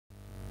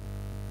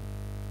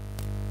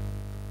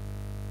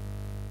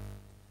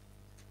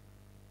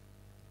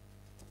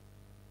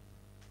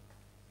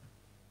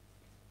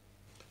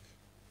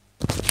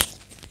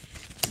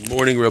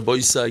Morning, Rabbi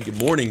Isai. Good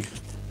morning.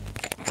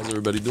 How's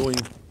everybody doing?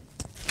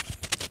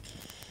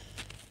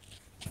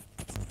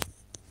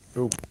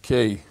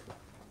 Okay.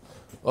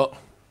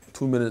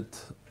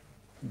 2-minute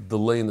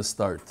delay in the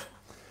start.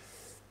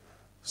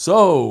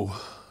 So,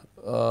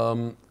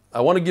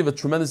 I want to give a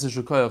tremendous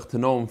issur koyach to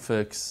Noam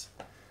Fix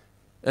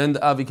and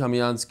Avi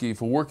Kamiansky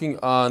for working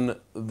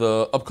on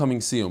the upcoming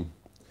Siyum.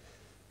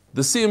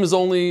 The Siyum is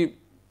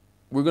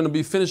we're going to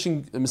be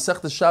finishing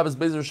Masechta Shabbos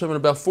Be'ezer Hashem in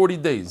about 40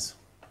 days.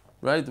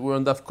 Right? We're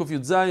on Daf Kuf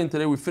Yud Zayin.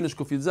 Today we finished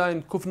Kuf Yud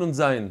Zayin, Kuf Nun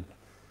Zayin.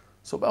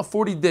 So about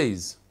 40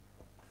 days.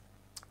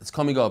 It's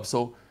coming up.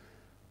 So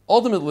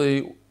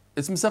ultimately,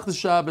 it's Masechta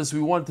Shabbos. We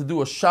wanted to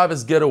do a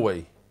Shabbos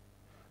getaway.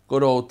 Go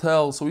to a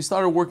hotel. So we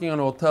started working on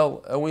a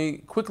hotel, and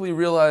we quickly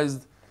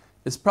realized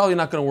it's probably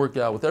not going to work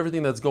out with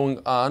everything that's going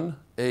on,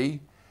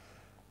 A.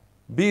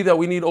 B, that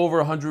we need over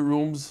 100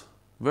 rooms.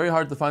 Very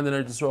hard to find in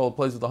Eretz Yisrael a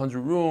place with 100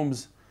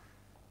 rooms,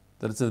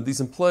 that it's in a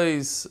decent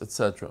place,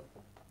 etc.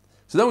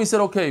 So then we said,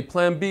 okay,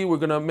 plan B, we're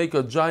going to make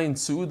a giant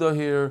su'uda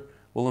here.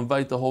 We'll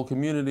invite the whole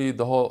community,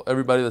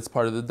 everybody that's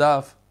part of the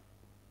daf.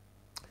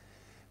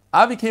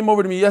 Avi came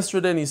over to me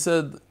yesterday and he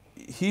said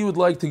he would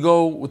like to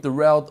go with the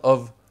route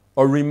of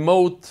a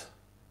remote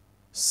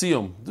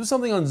Siyum. Do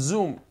something on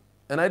Zoom.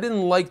 And I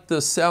didn't like the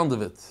sound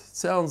of it. It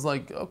sounds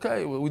like,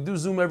 okay, we do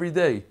Zoom every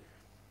day.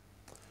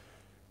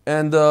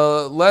 And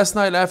last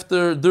night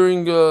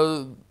during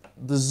the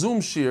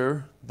Zoom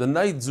shir, the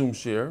night Zoom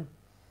shir,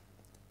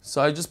 so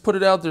I just put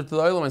it out there to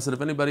the Olam. I said, if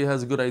anybody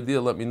has a good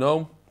idea, let me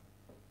know.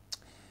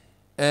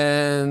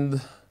 And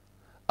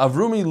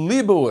Avrumi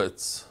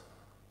Leibowitz,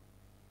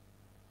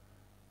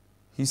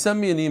 he sent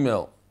me an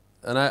email.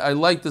 And I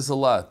like this a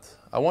lot.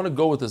 I want to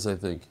go with this, I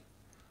think.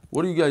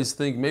 What do you guys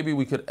think? Maybe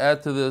we could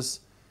add to this.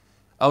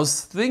 I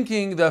was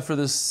thinking that for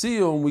the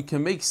Siyum, we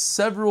can make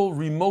several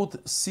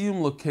remote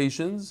Siyum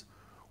locations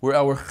where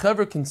our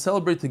Chaver can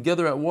celebrate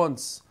together at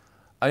once.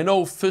 I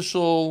know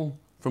Fischl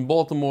from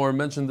Baltimore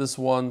mentioned this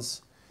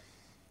once.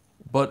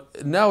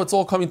 But now it's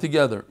all coming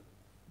together.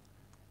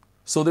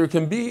 So there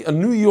can be a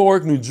New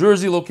York, New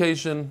Jersey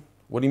location.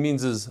 What he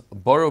means is a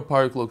Borough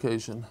Park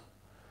location.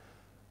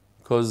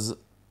 Because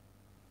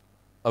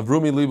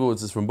Avrumi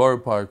Leibowitz is from Borough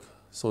Park.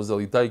 So is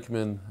Eli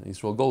Deichman,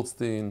 Yisrael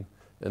Goldstein,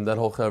 and that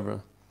whole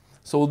chevra.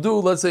 So we'll do,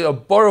 let's say, a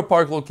Borough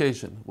Park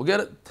location. We'll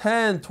get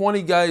 10,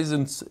 20 guys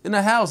in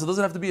a house. It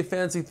doesn't have to be a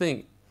fancy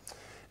thing.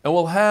 And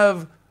we'll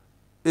have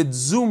it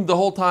zoomed the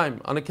whole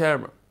time on a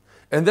camera.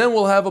 And then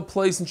we'll have a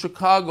place in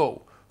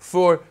Chicago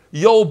for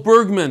Yoel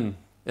Bergman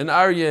and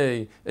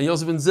Aryeh and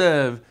Yosef Ben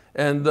Zev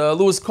and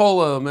Louis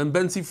Kolam and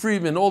Benzi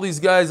Friedman, all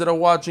these guys that are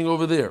watching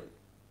over there.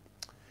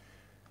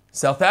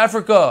 South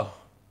Africa,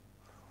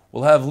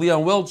 we'll have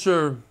Leon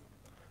Welcher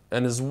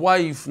and his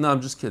wife. No,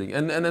 I'm just kidding.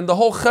 And the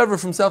whole chevra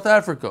from South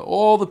Africa,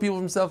 all the people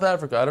from South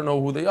Africa. I don't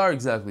know who they are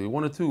exactly.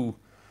 1 or 2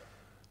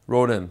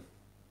 wrote in.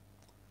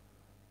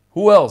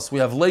 Who else? We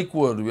have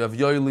Lakewood, we have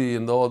Yoeli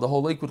and the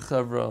whole Lakewood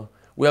chevra.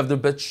 We have the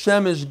Bet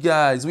Shemesh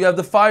guys. We have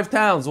the 5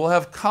 towns. We'll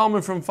have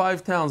Kalman from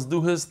 5 towns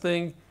do his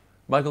thing.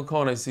 Michael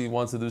Cohen, I see,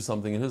 wants to do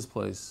something in his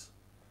place.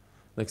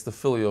 Next to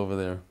Philly over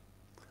there.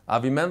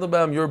 Avi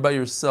Mendelbaum, you're by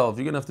yourself.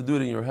 You're going to have to do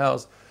it in your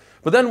house.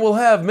 But then we'll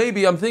have,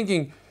 maybe, I'm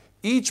thinking,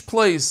 each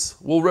place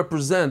will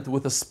represent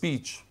with a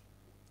speech.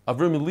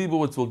 Avrumi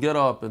Leibowitz will get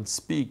up and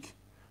speak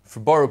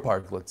for Borough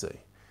Park, let's say.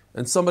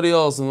 And somebody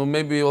else, and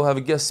maybe we'll have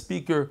a guest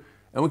speaker.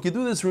 And we can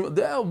do this.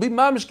 That'll be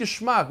mamish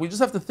geschmack. We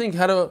just have to think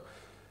how to...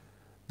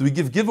 Do we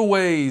give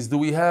giveaways? Do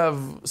we have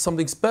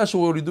something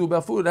special? What do we do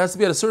about food? It has to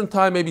be at a certain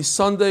time, maybe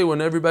Sunday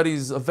when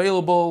everybody's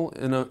available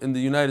in the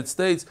United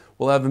States.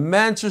 We'll have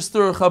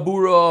Manchester,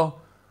 Chabura.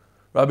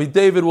 Rabbi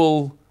David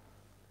will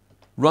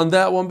run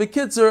that one.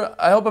 Bekitzer,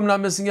 I hope I'm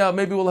not missing out.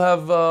 Maybe we'll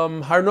have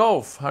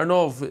Harnof,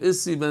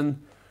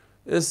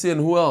 Issi and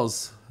who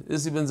else?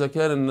 Issi Ben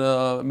Zaker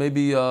and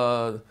maybe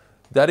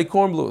Daddy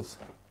Kornbluth.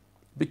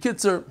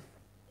 Bekitzer.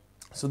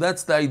 So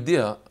that's the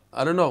idea.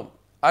 I don't know.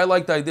 I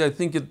like the idea. I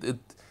think it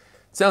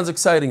sounds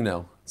exciting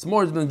now. It's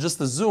more than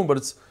just a Zoom, but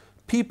it's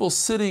people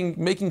sitting,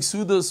 making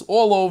sudas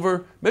all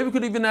over. Maybe we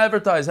could even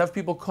advertise, have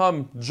people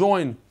come,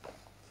 join.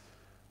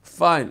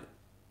 Fine.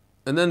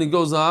 And then he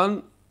goes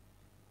on.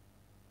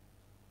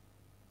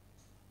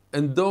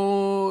 And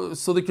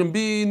so there can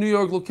be New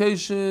York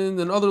location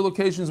and other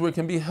locations where it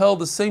can be held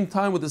the same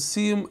time with the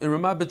Siyum in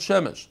Ramat Bet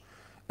Shemesh.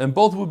 And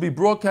both would be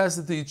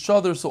broadcasted to each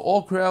other so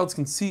all crowds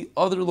can see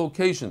other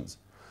locations.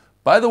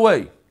 By the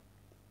way,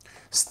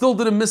 still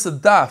didn't miss a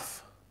daf.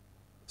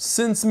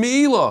 Since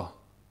Meila,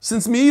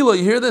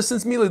 you hear this?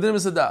 Since Meila, didn't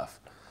miss a daf.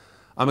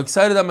 I'm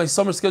excited that my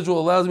summer schedule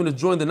allows me to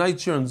join the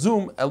night share on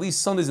Zoom, at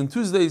least Sundays and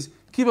Tuesdays.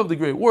 Keep up the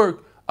great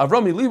work.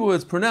 Avrami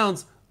Leibowitz,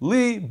 pronounced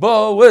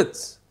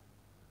Leibowitz.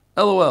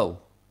 LOL.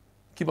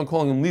 Keep on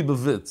calling him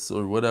Leibowitz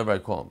or whatever I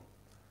call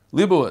him.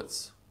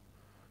 Leibowitz.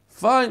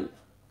 Fine.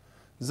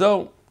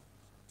 So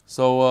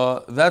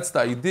that's the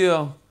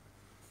idea.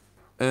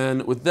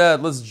 And with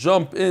that, let's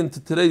jump into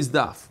today's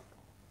daf.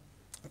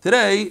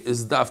 Today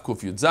is Daf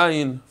Kuf Yud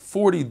Zayin,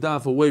 40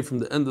 daf away from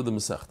the end of the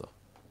Masechta.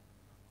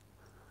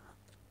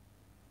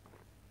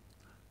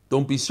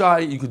 Don't be shy.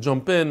 You could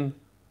jump in,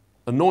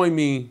 annoy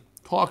me,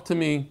 talk to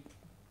me.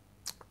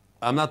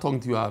 I'm not talking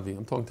to you, Avi.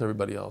 I'm talking to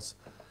everybody else.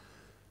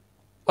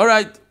 All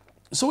right.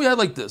 So we had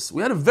like this.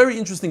 We had a very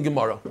interesting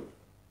Gemara.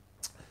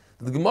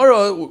 The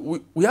Gemara,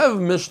 we have a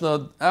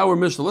Mishnah, our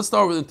Mishnah. Let's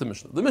start with the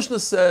Mishnah. The Mishnah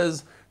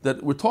says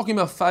that we're talking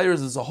about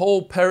fires. There's a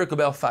whole parak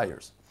about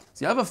fires.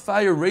 So you have a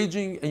fire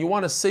raging and you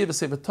want to save a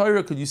Sefer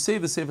Torah. Could you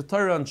save the Sefer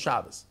Torah on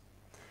Shabbos?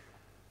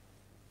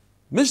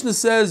 Mishnah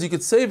says you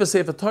could save a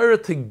Sefer Torah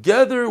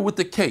together with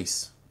the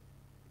case.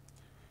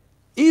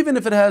 Even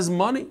if it has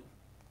money.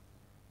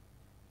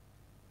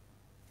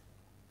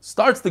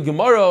 Starts the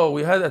Gemara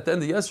we had at the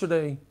end of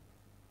yesterday.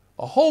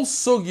 A whole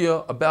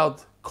sugya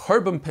about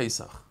Korban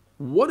Pesach.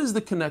 What is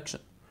the connection?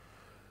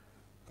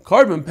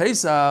 Korban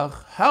Pesach,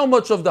 how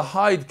much of the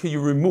hide can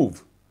you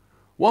remove?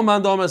 One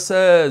mandama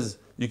says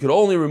you could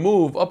only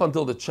remove up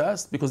until the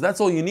chest because that's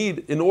all you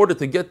need in order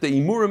to get the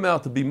imurim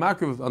out to be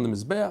makriv on the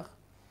mizbeach.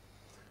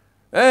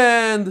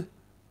 And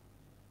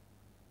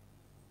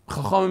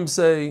Chachamim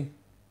say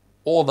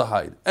all the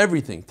hide,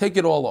 everything, take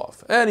it all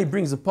off. And he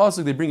brings a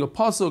pasuk. They bring a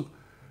pasuk.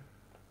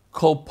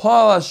 Kol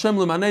pal Hashem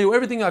l'maneu.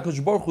 Everything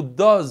HaKadosh Baruch Hu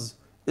does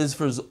is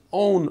for his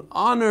own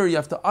honor. You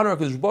have to honor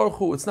HaKadosh Baruch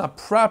Hu. It's not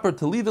proper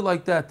to leave it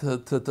like that,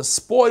 to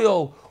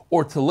spoil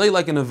or to lay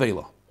like an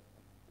avela.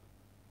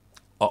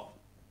 Oh.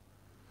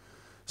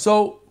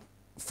 So,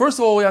 first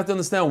of all, we have to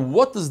understand,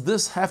 what does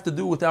this have to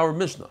do with our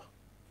Mishnah?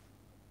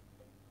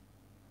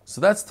 So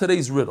that's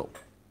today's riddle.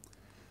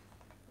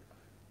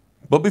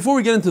 But before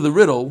we get into the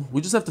riddle,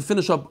 we just have to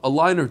finish up a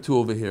line or two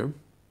over here.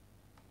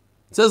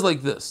 It says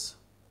like this.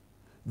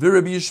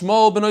 V'Rabbi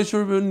Yishmael ben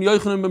Oisher ben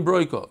Yochanan ben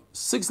Broika.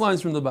 6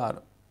 lines from the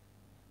bottom.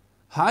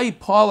 Hai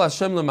Paul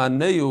Hashem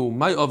lemaneu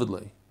my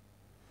ovidle.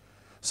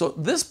 So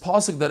this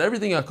pasuk that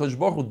everything HaKadosh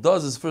Baruch Hu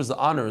does is for his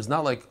honor is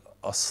not like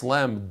a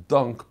slam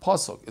dunk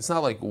pasuk. It's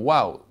not like,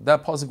 wow,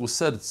 that pasuk was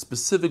said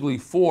specifically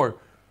for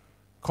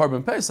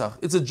Korban Pesach.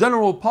 It's a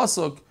general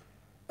pasuk.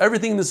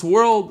 Everything in this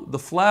world, the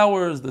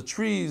flowers, the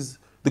trees,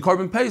 the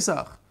Korban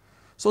Pesach.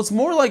 So it's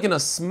more like an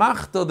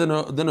asmachta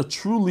than a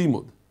true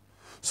limud.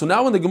 So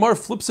now when the Gemara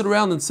flips it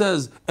around and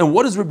says, and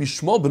what is Rabbi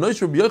Shmuel ben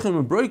Oisher Rabbi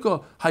Yochanan ben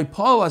Broika, Hai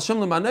Paul Hashem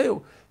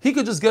lemaneu, he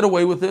could just get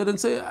away with it and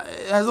say,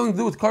 it has nothing to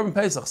do with Korban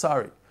Pesach,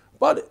 sorry.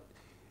 But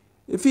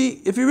if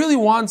he really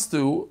wants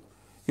to,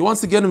 he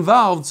wants to get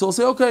involved, so he'll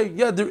say, okay,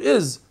 yeah, there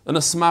is an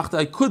asmachta,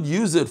 I could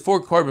use it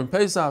for Korban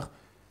Pesach.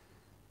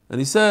 And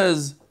he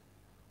says,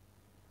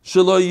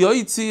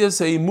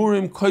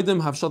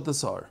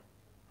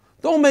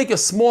 don't make a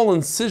small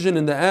incision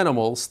in the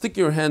animal, stick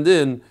your hand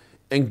in,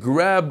 and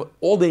grab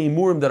all the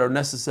imurim that are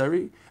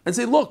necessary, and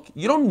say, look,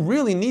 you don't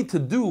really need to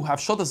do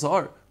Hafshatas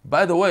Ha'ar.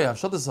 By the way,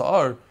 Hafshatas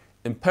Ha'ar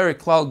in Perek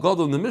Klal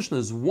Gadol in the Mishnah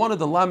is one of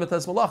the Lamet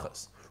Es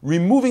Malachas.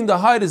 Removing the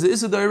hide is the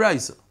Issa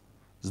D'Oraisa.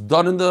 It's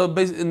done in the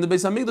Beis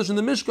Hamikdash, in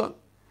the Mishkan.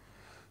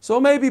 So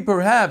maybe,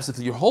 perhaps, if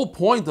your whole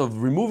point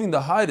of removing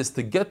the hide is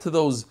to get to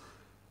those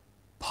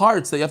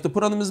parts that you have to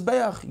put on the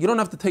Mizbeach, you don't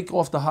have to take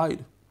off the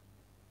hide.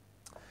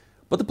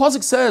 But the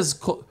pasuk says,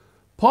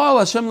 Paul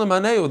Hashem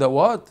lemaneu, that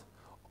what?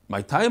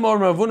 My time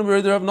or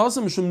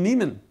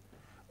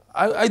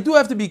I do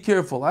have to be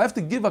careful. I have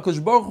to give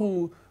HaKadosh Baruch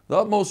Hu the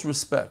utmost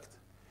respect.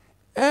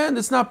 And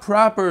it's not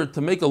proper to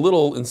make a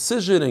little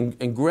incision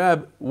and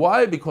grab.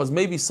 Why? Because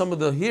maybe some of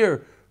the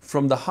hair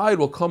from the hide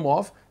will come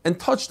off and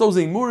touch those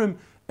imurim,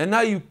 and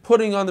now you're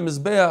putting on the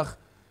Mizbeach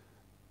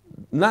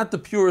not the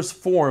purest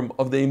form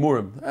of the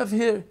imurim. Have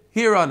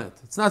hair on it.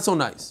 It's not so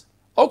nice.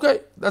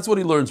 Okay, that's what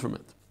he learns from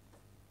it.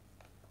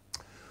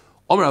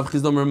 Omer Rav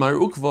Chizdam Mar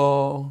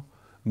Ukva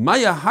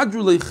Maya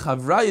Hadrulei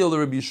Chavrayel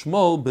Rabbi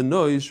Yishmael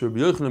Benoish Rabbi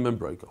Yochanan ben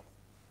Broika.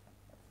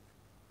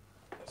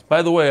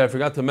 By the way, I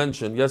forgot to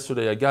mention,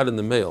 yesterday I got in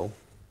the mail,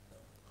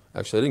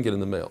 actually I didn't get in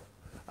the mail,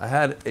 I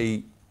had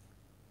a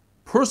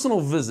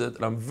personal visit,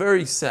 and I'm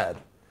very sad.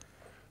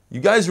 You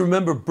guys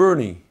remember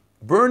Bernie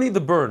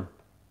the Burn.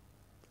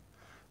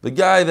 The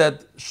guy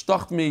that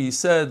shtacht me, he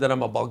said that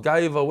I'm a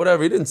Balgaiva,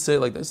 whatever, he didn't say it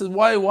like that. He says,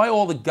 why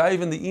all the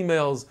gaiva in the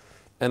emails?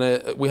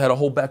 And we had a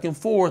whole back and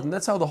forth, and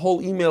that's how the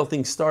whole email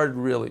thing started,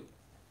 really.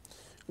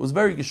 It was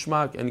very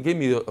geschmack, and he gave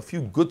me a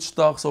few good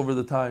stachs over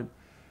the time.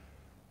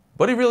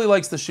 But he really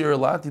likes to share a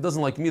lot. He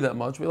doesn't like me that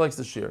much, but he likes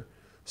to share.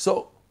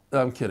 So,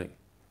 I'm kidding.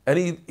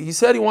 And he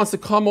said he wants to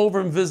come over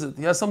and visit.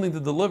 He has something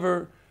to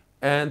deliver,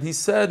 and he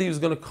said he was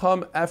going to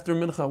come after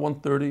Mincha at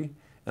 1:30.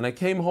 And I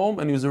came home,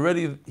 and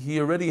he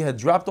already had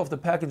dropped off the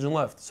package and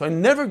left. So I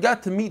never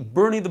got to meet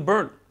Bernie the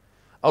Burn.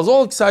 I was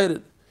all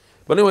excited.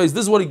 But anyways,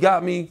 this is what he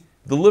got me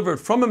delivered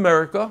from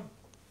America.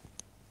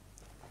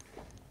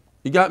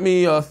 He got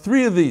me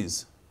 3 of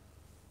these.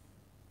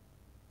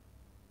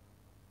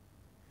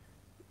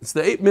 It's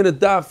the 8-minute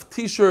daf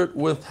t-shirt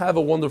with "Have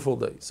a Wonderful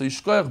Day." So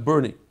Yishkoyach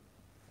Bernie.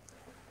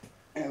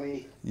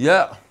 Ellie.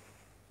 Yeah.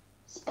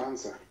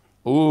 Sponsor.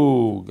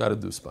 Ooh, got to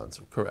do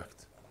sponsor.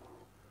 Correct.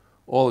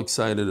 All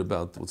excited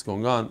about what's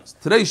going on.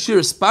 Today's shir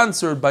is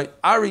sponsored by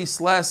Ari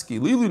Slasky.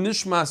 Lilu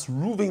Nishmas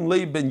Ruvin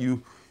Leib ben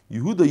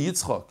Yehuda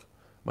Yitzchak.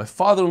 My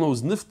father-in-law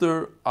was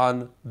nifter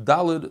on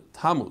Dalid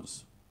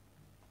Tammuz.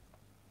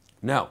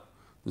 Now,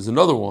 There's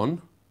another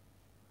one.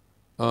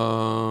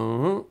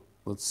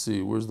 Let's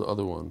see, where's the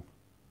other one?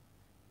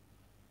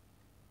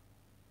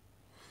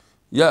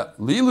 Yeah,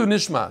 Lilu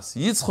Nishmas,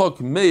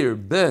 Yitzchok Meir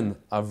ben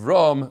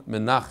Avram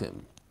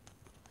Menachem.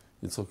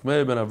 Yitzchok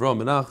Meir ben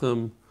Avram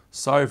Menachem.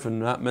 Sorry for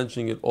not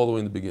mentioning it all the way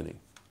in the beginning.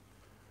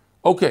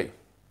 Okay.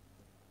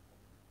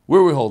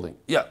 Where are we holding?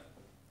 Yeah.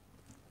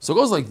 So it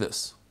goes like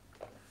this.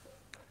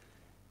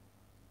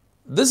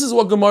 This is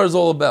what Gemara is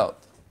all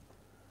about.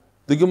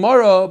 The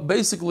Gemara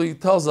basically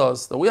tells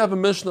us that we have a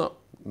Mishnah.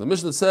 The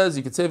Mishnah says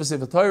you could save a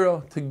Sefer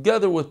Torah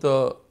together with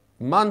the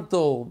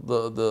mantle,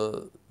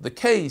 the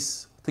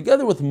case,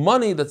 together with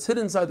money that's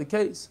hidden inside the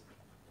case.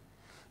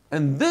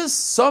 And this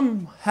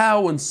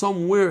somehow and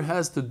somewhere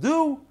has to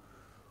do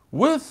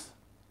with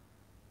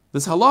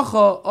this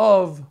halacha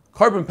of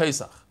Korban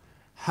Pesach.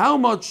 How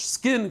much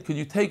skin could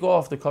you take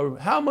off the korban?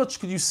 How much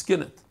could you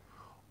skin it?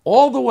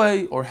 All the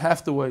way or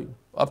half the way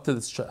up to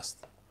its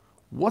chest?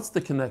 What's the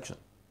connection?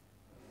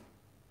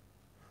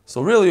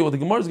 So really what the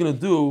Gemara is going to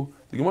do,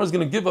 the Gemara is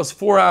going to give us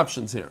 4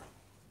 options here.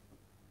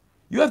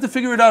 You have to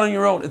figure it out on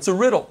your own. It's a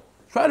riddle.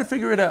 Try to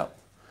figure it out.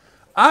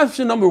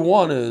 Option number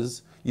 1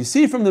 is, you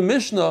see from the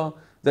Mishnah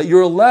that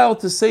you're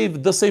allowed to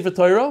save the Sefer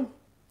Torah,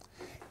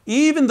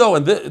 even though,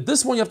 and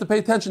this one you have to pay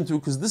attention to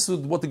because this is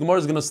what the Gemara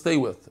is going to stay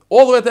with.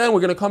 All the way at the end,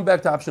 we're going to come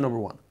back to option number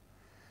 1.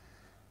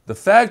 The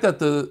fact that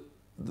the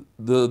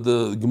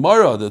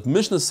Gemara, the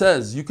Mishnah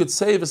says you could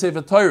save a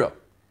Sefer Torah,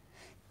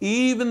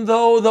 even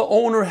though the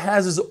owner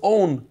has his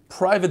own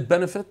private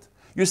benefit,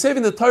 you're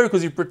saving the Torah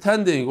because you're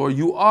pretending or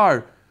you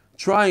are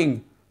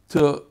trying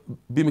to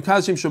be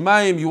Mekadosh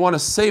Shemayim, you want to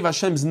save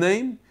Hashem's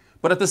name,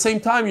 but at the same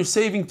time you're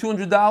saving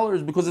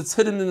 $200 because it's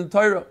hidden in the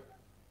Torah.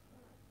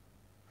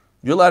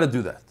 You're allowed to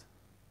do that.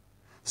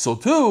 So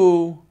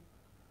too,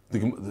 the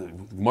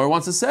Gemara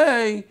wants to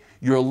say,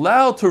 you're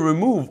allowed to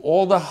remove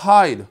all the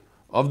hide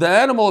of the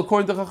animal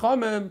according to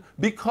Chachamim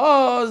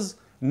because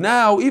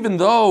now, even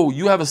though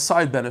you have a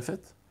side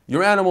benefit,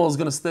 your animal is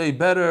going to stay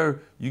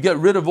better, you get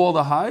rid of all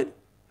the hide,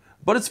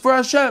 but it's for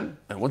Hashem.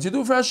 And once you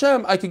do it for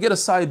Hashem, I could get a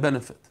side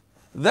benefit.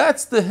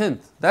 That's the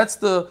hint. That's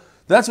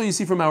what you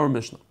see from our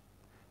Mishnah.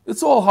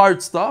 It's all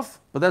hard stuff,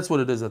 but that's what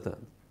it is at the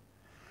end.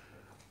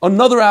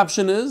 Another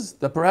option is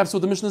that perhaps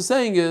what the Mishnah is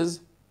saying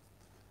is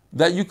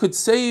that you could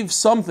save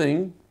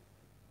something.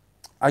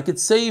 I could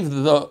save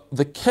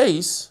the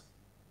case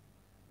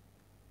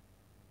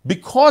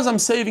because I'm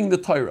saving the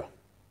Torah.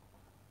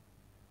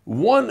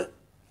 One,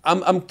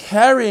 I'm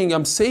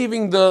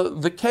saving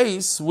the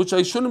case, which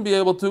I shouldn't be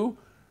able to,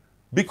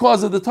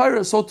 because of the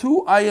Torah. So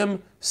too, I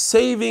am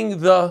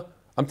saving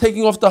I'm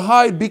taking off the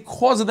hide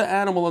because of the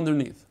animal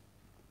underneath.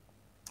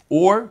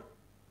 Or,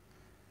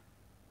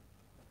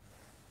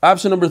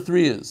 option number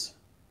 3 is,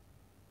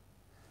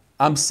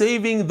 I'm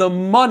saving the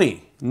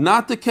money,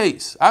 not the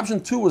case.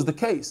 Option 2 was the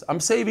case. I'm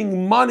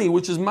saving money,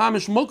 which is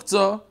mamish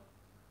muktzah,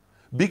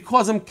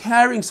 because I'm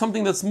carrying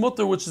something that's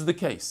mutter, which is the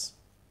case.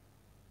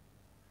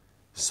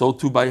 So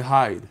too by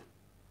hide.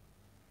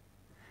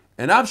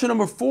 And option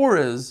number 4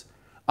 is,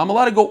 I'm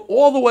allowed to go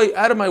all the way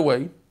out of my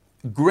way,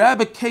 grab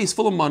a case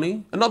full of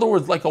money, in other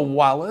words, like a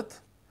wallet,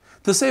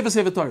 to save a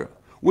Sefer Torah,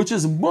 which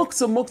is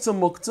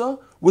muktzah,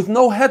 with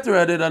no heter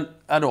at it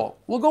at all.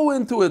 We'll go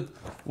into it,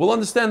 we'll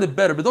understand it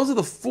better, but those are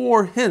the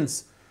 4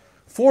 hints,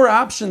 4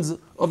 options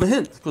of a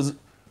hint, because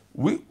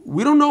we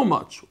don't know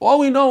much. All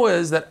we know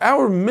is that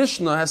our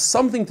Mishnah has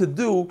something to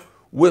do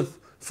with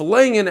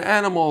filleting an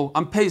animal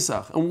on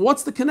Pesach. And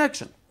what's the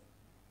connection?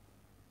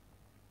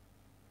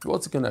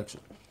 What's the connection?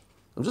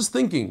 I'm just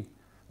thinking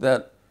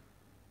that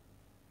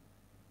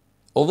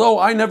although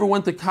I never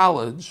went to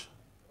college,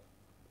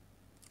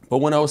 but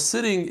when I was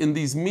sitting in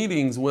these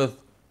meetings with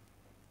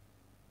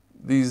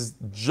these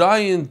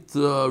giant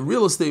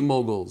real estate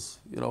moguls,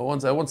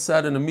 I once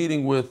sat in a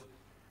meeting with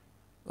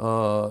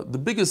the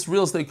biggest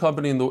real estate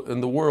company in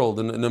the world,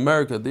 in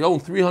America. They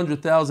own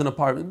 300,000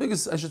 apartments.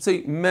 Biggest, I should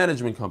say,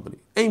 management company.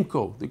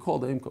 Aimco, they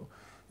call it Aimco.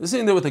 They're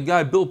sitting there with a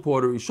guy, Bill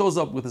Porter. He shows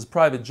up with his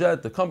private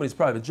jet, the company's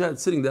private jet,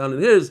 sitting down.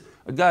 And here's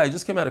a guy,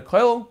 just came out of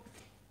Kollel,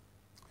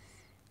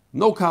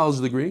 no college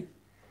degree.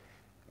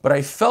 But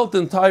I felt the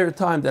entire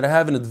time that I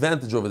have an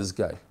advantage over this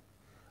guy.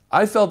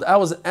 I felt I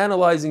was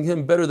analyzing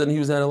him better than he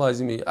was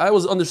analyzing me. I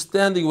was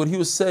understanding what he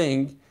was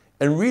saying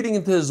and reading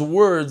into his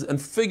words and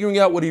figuring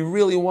out what he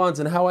really wants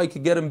and how I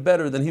could get him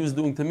better than he was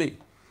doing to me.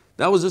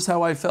 That was just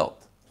how I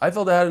felt. I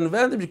felt I had an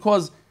advantage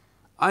because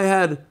I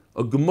had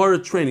a Gemara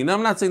training. Now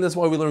I'm not saying that's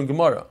why we learn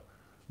Gemara,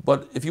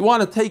 but if you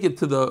want to take it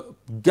to the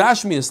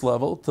Gashmias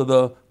level, to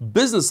the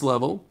business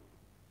level,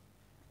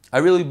 I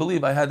really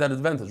believe I had that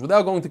advantage.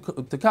 Without going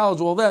to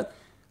college, all that,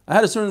 I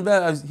had a certain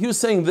advantage. He was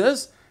saying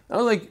this, and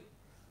I was like,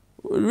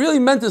 what he really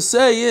meant to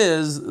say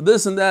is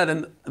this and that,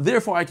 and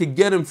therefore I could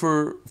get him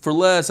for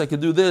less, I could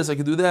do this, I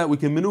could do that, we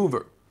can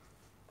maneuver.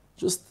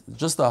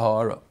 Just a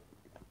ha'ara.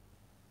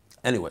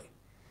 Anyway,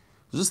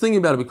 just thinking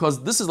about it,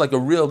 because this is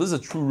a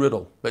true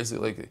riddle,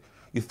 basically. Like,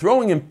 you're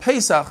throwing in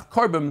Pesach,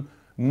 Korban,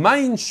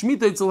 Mayin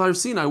Shmita Eitzel Har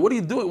Sinai. What are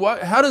you doing?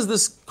 How does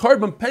this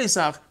Korban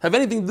Pesach have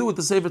anything to do with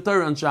the Sefer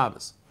Torah on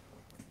Shabbos?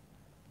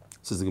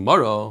 Says the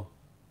Gemara.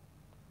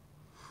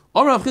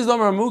 Amar Rav Chizda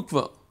Amar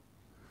Mukva.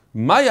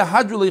 Maya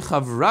hadruli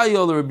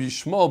chavraya l'Rabbi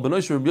Yishmael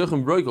b'nosh Rabbi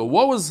Yochanan Broika.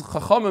 What was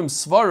Chachamim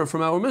svara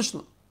from our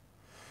Mishnah?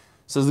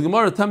 Says the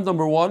Gemara, attempt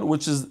number 1,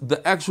 which is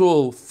the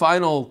actual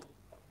final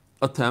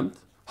attempt.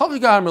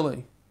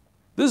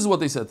 This is what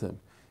they said to him.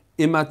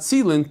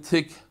 Imatzilin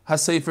tik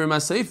hasefer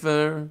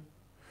masefer.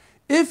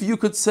 If you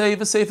could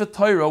save a sefer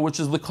Torah, which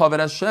is l'kavod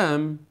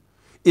Hashem,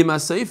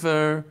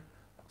 imasefer.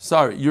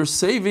 Sorry, you're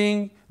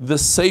saving the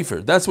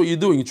sefer. That's what you're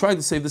doing. You're trying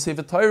to save the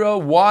sefer Torah.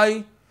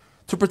 Why?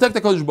 To protect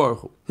the Kadosh Baruch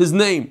Hu, His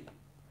name.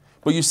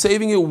 But you're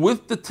saving it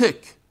with the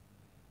tik.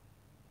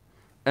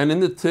 And in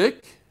the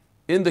tik,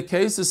 in the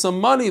case, there's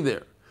some money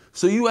there.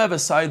 So you have a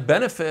side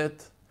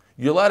benefit.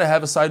 You're allowed to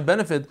have a side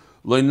benefit.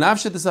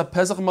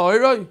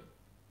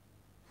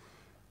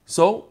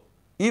 So,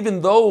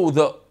 even though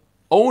the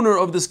owner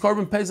of this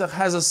Korban Pesach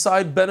has a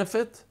side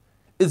benefit,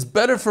 it's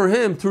better for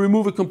him to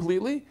remove it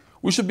completely.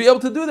 We should be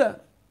able to do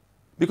that.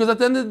 Because at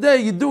the end of the day,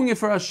 you're doing it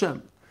for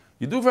Hashem.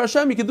 You do it for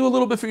Hashem, you can do a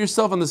little bit for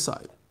yourself on the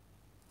side.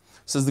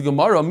 Says the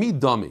Gemara, mi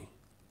dummy.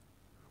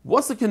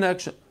 What's the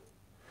connection?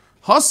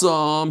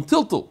 Hasam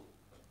tiltul.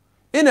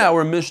 In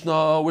our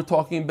Mishnah, we're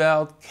talking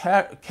about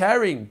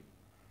carrying,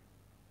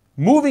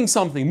 moving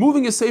something,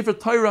 moving a Sefer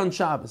Torah on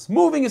Shabbos,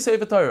 moving a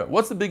Sefer Torah.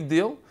 What's the big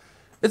deal?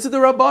 It's a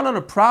Rabbanan,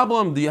 a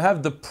problem. Do you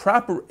have the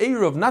proper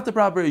Eruv, not the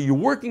proper Eruv? You're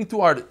working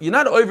too hard. You're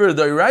not over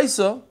the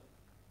Iraisa.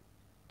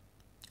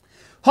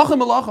 Hachem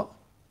Malacha.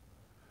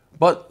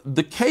 But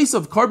the case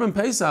of Korban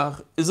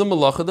Pesach is a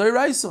Malacha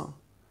D'Iraisa.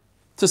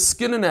 To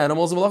skin an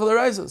animal is a Malacha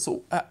D'Iraisa.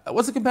 So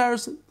what's the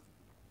comparison?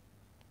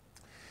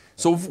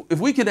 So if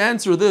we could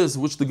answer this,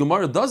 which the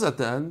Gemara does at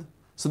the end,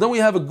 so then we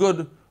have a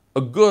good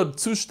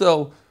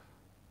Zushtel,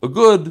 a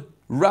good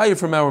Raya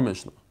from our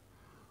Mishnah.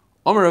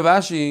 Amar Rav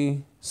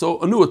Ashi, so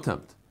a new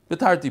attempt.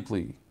 Betarti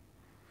pli.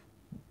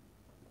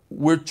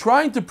 We're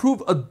trying to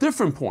prove a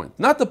different point,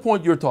 not the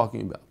point you're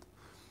talking about.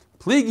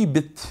 Pligi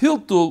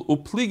betiltul u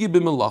pligi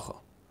b'melacha.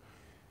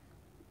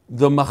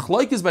 The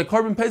machlaikis by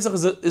Korban Pesach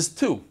is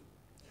 2.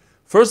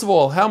 First of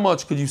all, how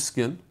much could you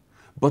skin?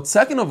 But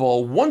second of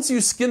all, once you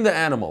skin the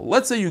animal,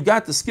 let's say you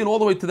got the skin all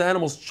the way to the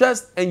animal's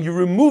chest and you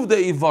remove the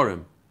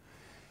ivarim,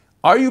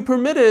 are you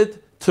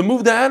permitted to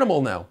move the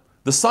animal now?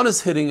 The sun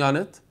is hitting on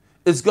it.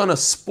 It's going to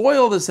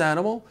spoil this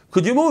animal.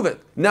 Could you move it?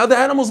 Now the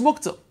animal's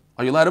muktzah.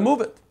 Are you allowed to move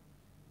it?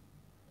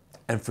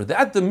 And for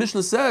that, the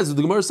Mishnah says,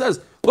 the Gemara says,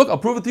 look, I'll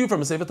prove it to you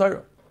from a Sefer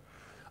Torah.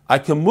 I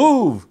can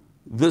move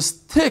this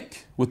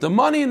tick with the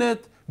money in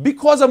it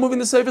because I'm moving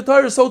the Sefer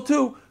Torah, so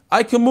too,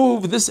 I can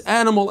move this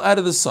animal out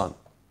of the sun.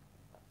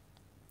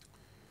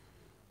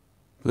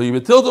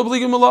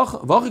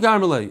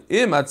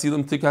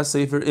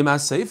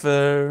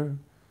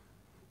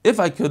 If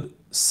I could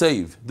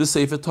save the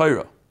Sefer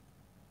Torah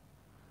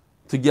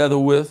together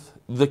with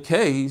the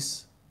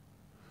case,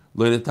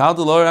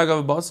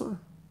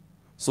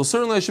 so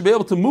certainly I should be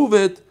able to move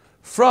it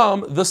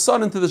from the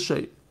sun into the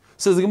shade.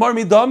 Says the Gemara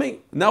Midami.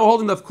 Now we're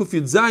holding the Kuf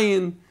Yud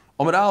Zayin,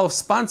 Amud Aleph,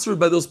 sponsored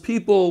by those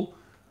people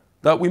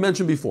that we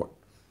mentioned before.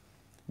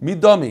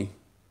 Midami,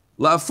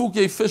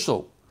 La'afuke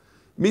official.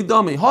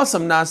 Midami,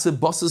 Hasam Nase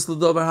Basis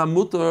L'Davar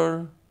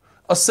HaMutar.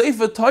 A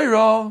Sefer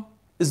Torah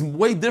is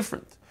way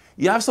different.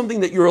 You have something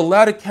that you're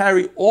allowed to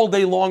carry all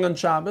day long on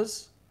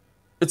Shabbos.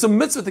 It's a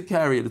mitzvah to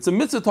carry it. It's a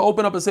mitzvah to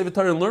open up a Sefer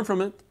Torah and learn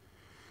from it.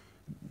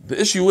 The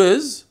issue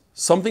is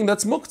something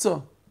that's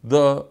muktzah,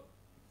 the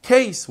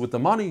case with the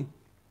money.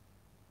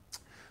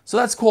 So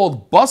that's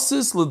called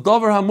Basis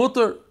L'Davar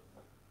HaMutar.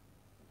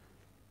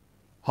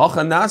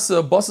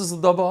 Hachanasa Basis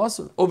L'Davar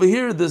Asur. Over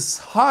here, this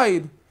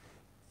hide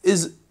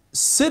is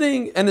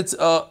sitting and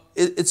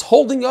it's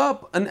holding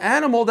up an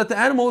animal that the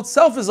animal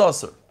itself is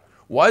asur.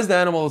 Why is the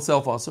animal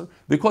itself asur?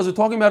 Because we're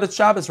talking about it's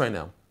Shabbos right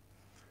now.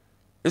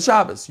 It's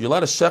Shabbos. You're allowed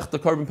to shech the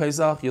Korban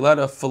Pesach. You're allowed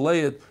to fillet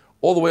it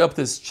all the way up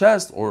to his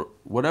chest or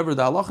whatever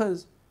the halacha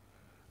is.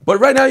 But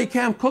right now you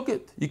can't cook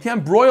it. You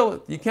can't broil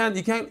it. You can't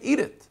eat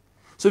it.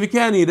 So if you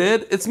can't eat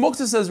it, it's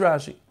muktzah, says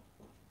Rashi.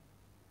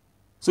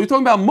 So we're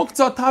talking about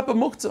muktzah, top of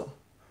muktzah.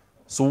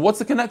 So what's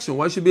the connection?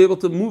 Why should you be able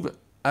to move it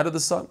out of the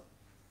sun?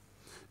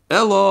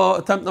 Ella,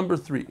 attempt number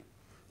 3.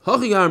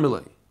 Perhaps in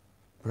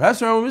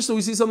our Mishnah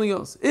we see something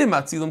else. Here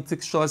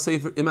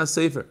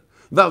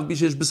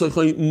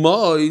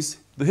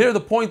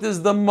the point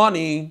is the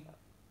money.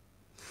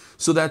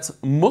 So that's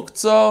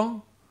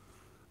muktzah,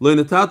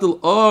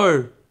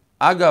 or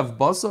agav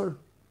basar.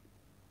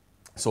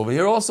 So over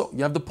here also,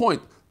 you have the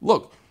point.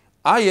 Look,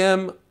 I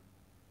am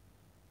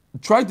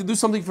trying to do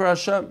something for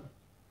Hashem.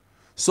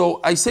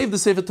 So I saved the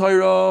Sefer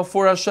Torah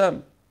for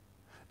Hashem.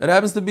 It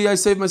happens to be I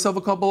saved myself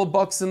a couple of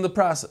bucks in the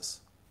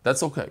process.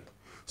 That's okay.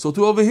 So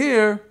to over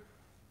here,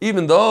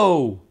 even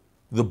though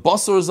the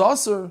basar is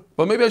asur,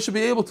 but maybe I should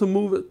be able to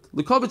move it.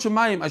 L'kavod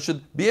shemayim, I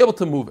should be able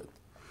to move it.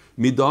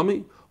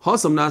 Midami,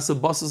 hasam nasa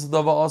basas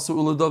l'davar asur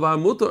u'ledavar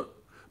mutar.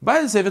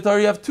 By the Sefer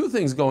Torah, you have 2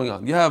 things going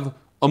on. You have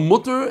a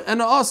mutar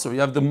and a asur. You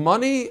have the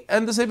money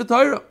and the Sefer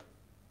Torah.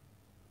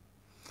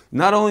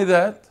 Not only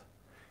that,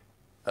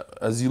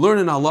 as you learn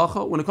in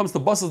halacha, when it comes to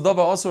basas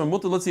davar asur and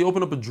mutter, let's say you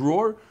open up a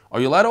drawer.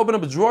 Are you allowed to open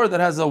up a drawer that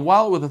has a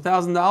wallet with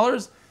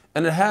 $1,000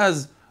 and it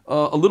has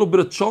a little bit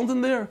of chont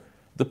in there?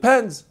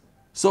 Depends.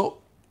 So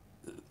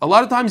a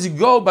lot of times you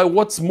go by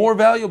what's more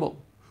valuable.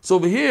 So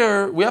over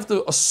here, we have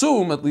to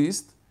assume at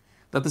least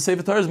that the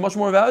Sefer Torah is much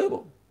more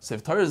valuable.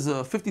 Sefer Torah is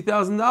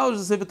 $50,000 a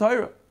Sefer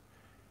Torah.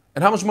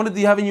 And how much money do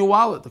you have in your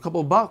wallet? A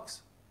couple of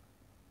bucks.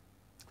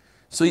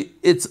 So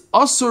it's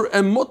asur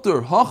and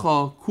mutter.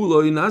 Hacha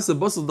kulo inase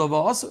basal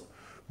dava asur.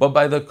 But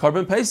by the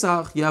Korban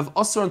Pesach, you have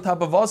asur on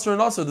top of asur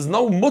and asur. There's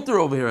no mutter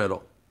over here at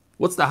all.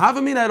 What's the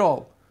havamina at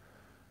all?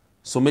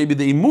 So maybe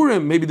the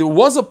imurim, maybe there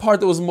was a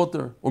part that was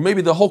mutter, or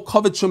maybe the whole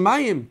kavod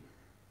shemayim.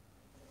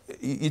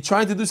 You're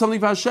trying to do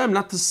something for Hashem,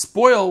 not to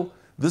spoil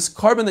this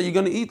carbon that you're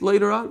going to eat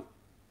later on.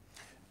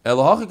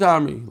 So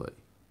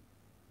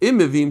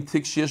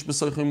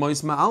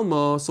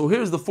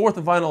here's the fourth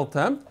and final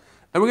attempt.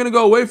 And we're going to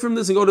go away from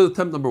this and go to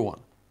attempt number 1.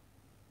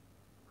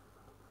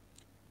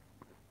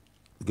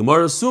 The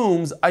Gemara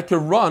assumes I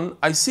can run.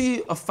 I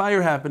see a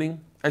fire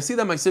happening. I see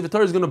that my Sefer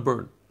Torah is going to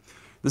burn.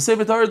 The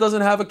Sefer Torah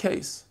doesn't have a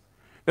case.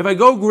 If I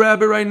go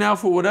grab it right now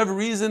for whatever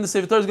reason, the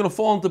Sefer Torah is going to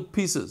fall into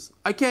pieces.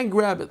 I can't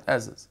grab it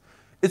as is.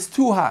 It's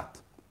too hot.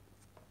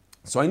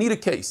 So I need a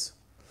case.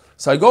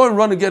 So I go and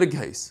run and get a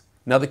case.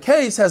 Now the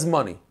case has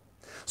money.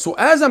 So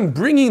as I'm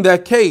bringing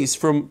that case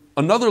from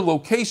another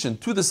location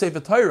to the Sefer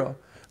Torah,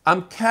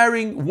 I'm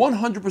carrying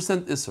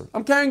 100% Isser.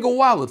 I'm carrying a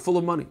wallet full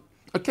of money,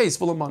 a case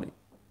full of money.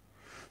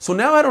 So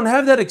now I don't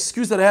have that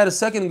excuse that I had a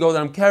second ago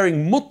that I'm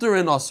carrying mutter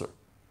and Asr,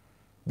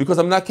 because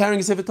I'm not carrying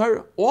a Sefer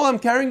Torah. All I'm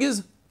carrying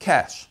is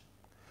cash.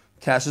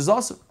 Cash is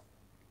Asr.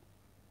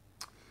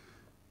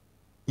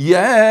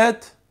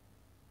 Yet,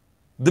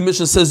 the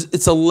Mishnah says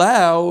it's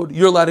allowed,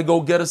 you're allowed to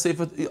go get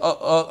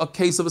a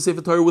case of a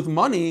Sefer Torah with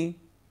money,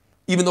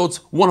 even though it's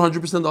 100%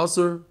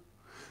 Asr.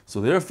 So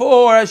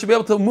therefore, I should be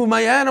able to move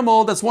my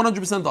animal that's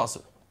 100%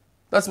 Asr.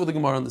 That's what the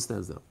Gemara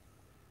understands now.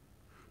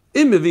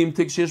 Says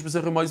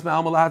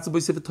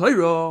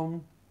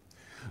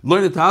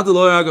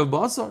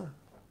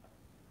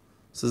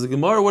the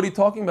Gemara, what are you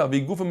talking about?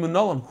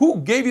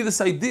 Who gave you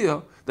this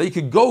idea that you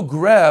could go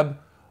grab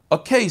a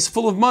case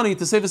full of money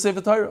to save a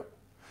Sefer Torah?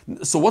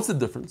 So what's the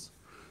difference?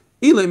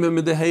 I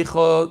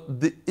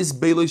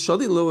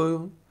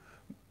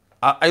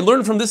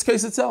learned from this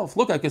case itself.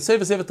 Look, I can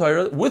save a Sefer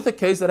Torah with a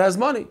case that has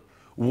money.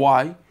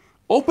 Why?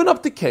 Open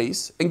up the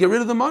case and get rid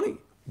of the money.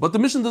 But the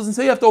Mishnah doesn't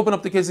say you have to open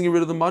up the case and get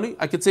rid of the money.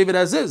 I could save it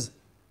as is.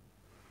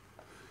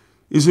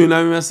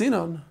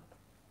 Midami.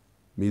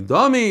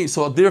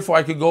 So therefore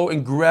I could go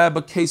and grab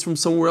a case from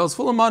somewhere else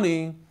full of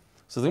money.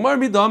 So the Gemara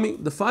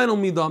midami, the final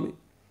midami.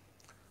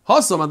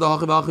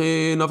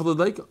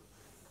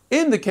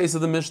 In the case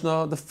of the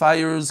Mishnah, the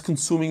fire is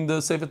consuming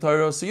the Sefer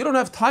Torah, so you don't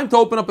have time to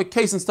open up a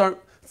case and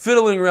start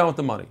fiddling around with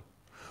the money.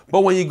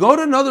 But when you go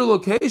to another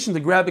location to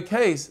grab a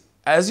case,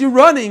 as you're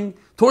running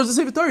towards the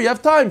Sefer Torah, you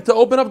have time to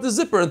open up the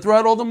zipper and throw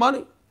out all the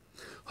money.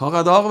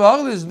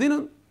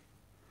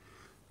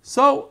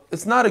 So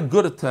it's not a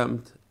good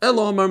attempt.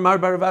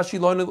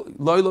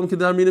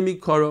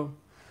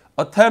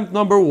 Attempt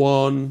number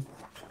 1,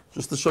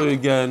 just to show you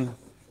again,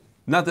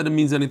 not that it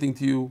means anything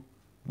to you,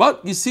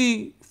 but you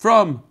see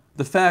from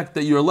the fact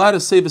that you're allowed to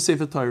save a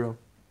Sefer Torah,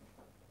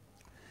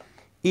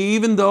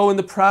 even though in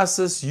the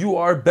process you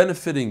are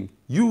benefiting,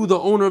 you, the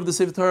owner of the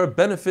Sefer Torah,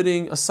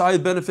 benefiting a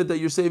side benefit that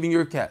you're saving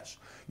your cash.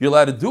 You're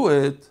allowed to do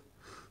it.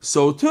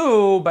 So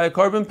too, by a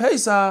Korban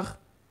Pesach,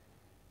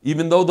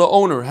 even though the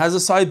owner has a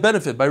side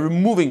benefit by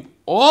removing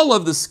all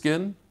of the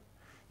skin,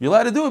 you're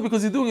allowed to do it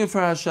because you're doing it for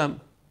Hashem.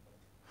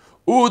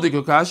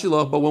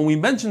 But when we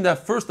mentioned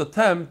that first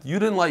attempt, you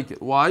didn't like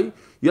it. Why?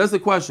 You asked the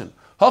question,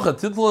 what's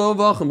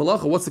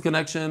the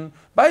connection?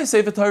 By a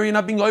Sefer Torah, you're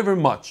not being over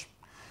much.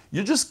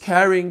 You're just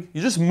carrying,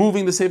 you're just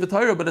moving the Sefer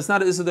Torah, but it's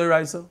not an Issa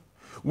D'Oraisa.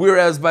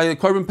 Whereas by a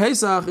Korban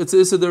Pesach, it's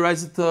an Issa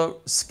D'Oraisa to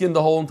skin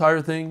the whole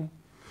entire thing.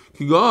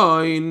 Says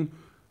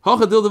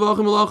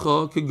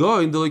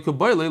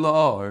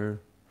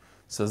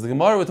the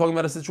Gemara, we're talking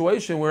about a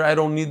situation where I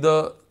don't need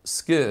the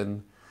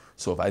skin.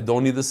 So if I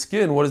don't need the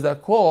skin, what is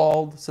that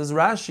called? Says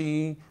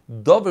Rashi,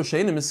 Dover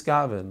Sheinim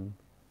Miskaven.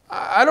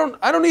 I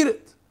don't need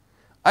it.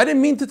 I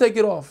didn't mean to take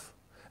it off.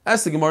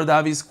 Ask the Gemara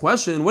Davi's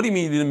question, what do you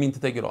mean you didn't mean to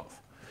take it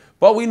off?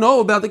 But we know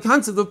about the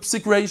concept of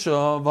psik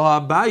reisha.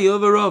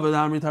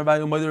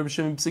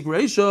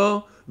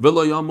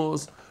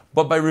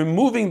 But by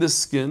removing the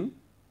skin,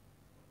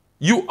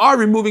 you are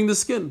removing the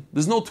skin.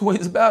 There's no two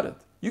ways about it.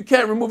 You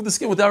can't remove the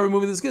skin without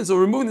removing the skin. So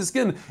removing the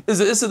skin is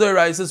an Issa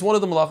D'Oraisa. It's one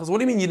of the malachas. What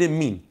do you mean you didn't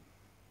mean?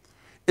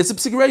 It's a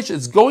psik reisha.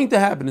 It's going to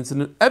happen. It's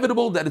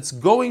inevitable that it's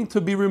going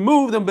to be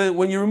removed. And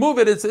when you remove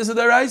it, it's Issa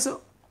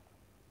D'Oraisa.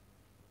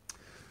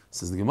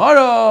 Says the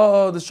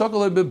Gemara, the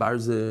shokolay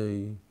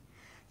bebarzei.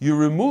 You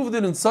removed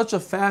it in such a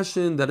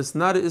fashion that it's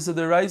not an Issa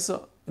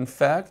D'Oraisa. In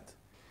fact,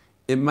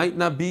 it might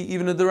not be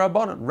even a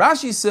D'Rabbanan.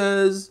 Rashi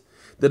says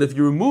that if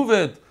you remove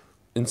it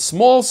in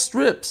small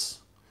strips,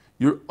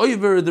 you're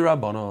over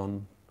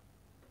D'Rabbanan.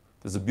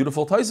 There's a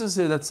beautiful Taisus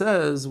here that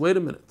says, wait a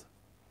minute.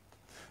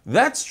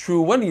 That's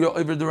true when you're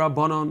over the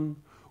Rabbanon,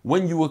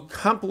 when you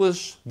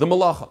accomplish the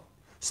malacha.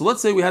 So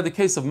let's say we had the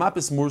case of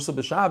Mapis Mursa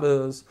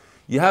b'Shabbos.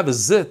 You have a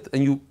zit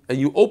and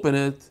you open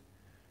it,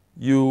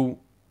 you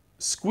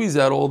squeeze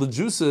out all the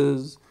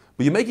juices,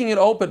 but you're making an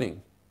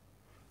opening.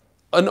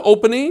 An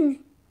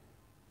opening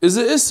is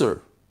an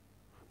isser,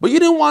 but you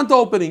didn't want the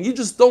opening. You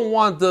just don't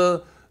want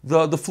the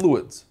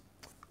fluids.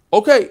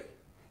 Okay,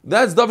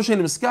 that's davar she'ein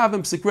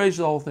miskavim, psikreish,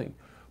 the whole thing.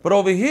 But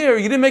over here,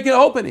 you didn't make an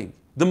opening.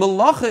 The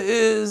malacha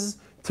is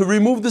to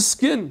remove the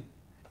skin.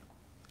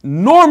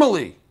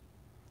 Normally,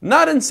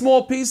 not in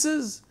small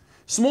pieces.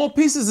 Small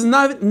pieces is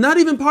not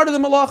even part of the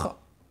malacha.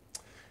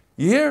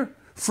 You hear?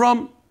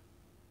 From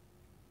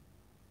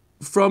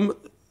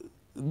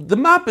the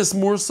Mapis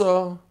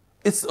Mursa,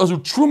 it's a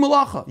true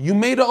malacha. You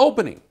made an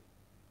opening.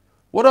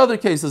 What other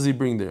case does he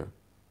bring there?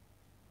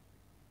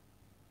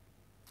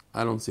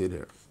 I don't see it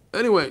here.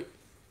 Anyway,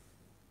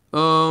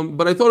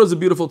 but I thought it was a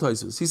beautiful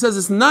taisus. He says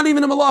it's not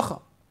even a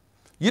malacha.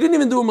 You didn't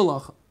even do a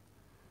malacha.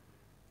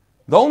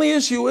 The only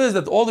issue is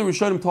that all the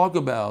Rishonim talk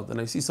about,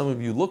 and I see some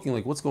of you looking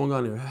like, what's going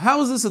on here?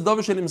 How is this a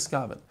davar she'ein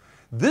miskaven?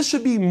 This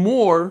should be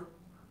more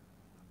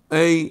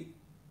a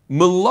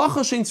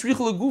malacha she'ein tzricha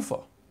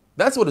legufa.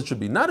 That's what it should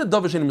be, not a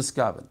davar she'ein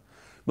miskaven.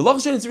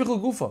 Malacha she'ein tzricha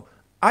legufa.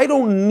 I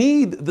don't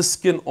need the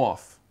skin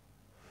off.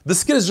 The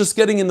skin is just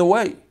getting in the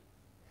way.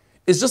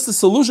 It's just a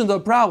solution to a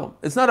problem.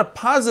 It's not a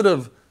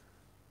positive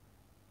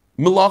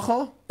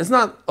malacha. It's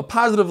not a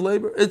positive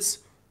labor.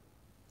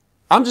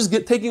 I'm just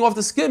taking off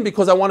the skin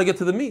because I want to get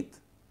to the meat.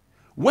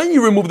 When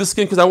you remove the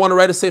skin because I want to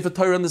write a sefer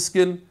Torah on the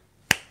skin,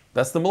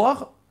 that's the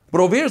malacha.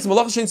 But over here it's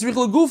malacha she'ein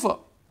tzricha legufa.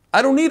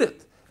 I don't need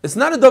it. It's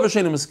not a davar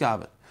she'ein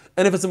miskaven.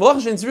 And if it's a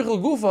malacha she'ein tzricha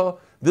legufa,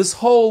 this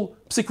whole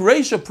psik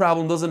reisha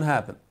problem doesn't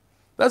happen.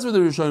 That's what the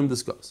Rishonim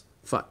discuss.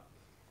 Fine.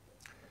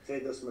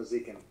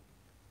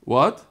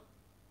 What?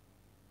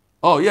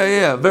 Oh,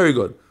 yeah, very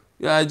good.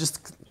 Yeah,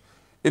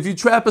 if you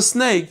trap a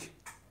snake,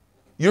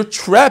 you're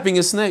trapping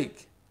a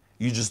snake.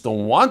 You just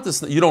don't want the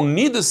snake. You don't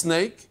need the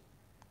snake.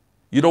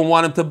 You don't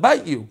want him to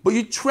bite you. But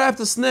you trapped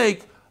a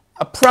snake,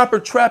 a proper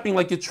trapping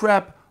like you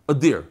trap a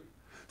deer.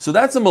 So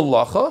that's a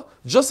malacha,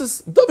 just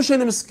as davar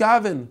she'ein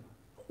miskaven,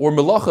 or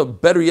malacha,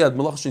 better yet,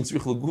 malacha she'ein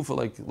tzricha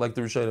legufa, like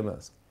the Rishonim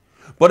ask.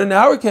 But in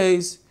our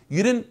case,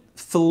 you didn't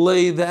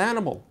fillet the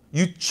animal.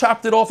 You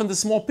chopped it off into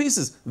small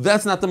pieces.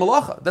 That's not the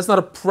malacha. That's not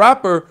a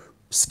proper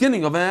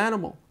skinning of an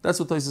animal. That's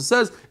what Tosfos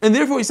says. And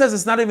therefore he says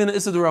it's not even an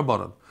issa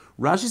d'Rabbanan.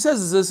 Rashi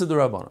says it's issa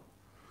d'Rabbanan.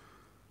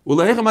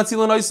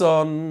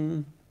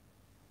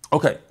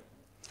 Okay.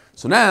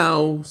 So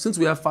now, since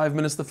we have 5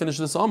 minutes to finish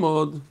this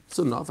Amud, it's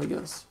enough, I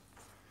guess.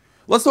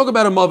 Let's talk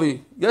about a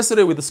mavi.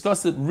 Yesterday we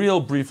discussed it real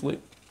briefly.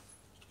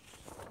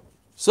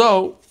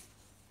 So,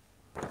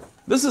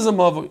 this is a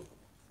mavi.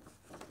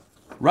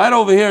 Right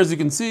over here, as you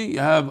can see, you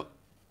have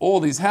all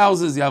these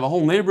houses, you have a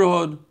whole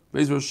neighborhood,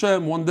 Be'ez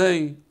Hashem, one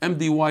day,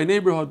 MDY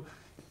neighborhood.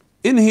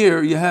 In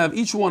here, you have,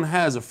 each one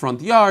has a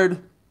front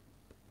yard,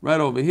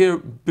 right over here,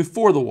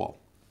 before the wall,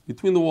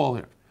 between the wall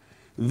here.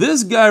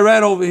 This guy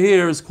right over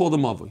here is called a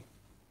mavi,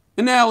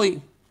 an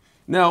alley.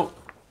 Now,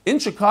 in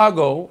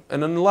Chicago,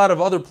 and in a lot of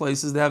other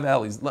places, they have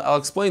alleys. I'll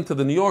explain to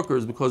the New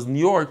Yorkers, because New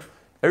York,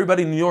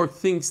 everybody in New York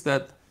thinks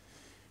that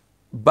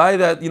by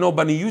that,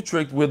 by New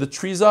Utrecht, where the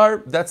trees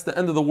are, that's the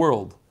end of the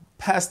world.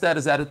 Past that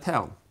is out of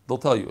town. They'll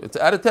tell you, it's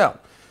out of town.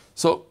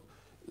 So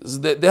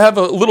they have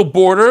a little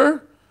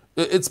border.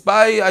 It's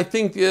by, I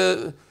think,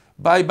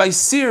 by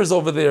Sears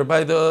over there,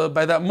 by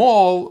that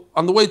mall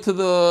on the way to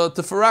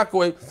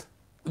Farakaway.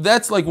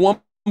 That's like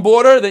one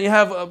border. Then you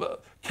have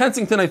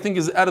Kensington, I think,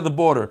 is out of the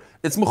border.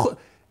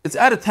 It's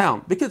out of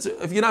town. Because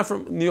if you're not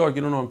from New York,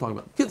 you don't know what I'm talking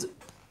about. Kids,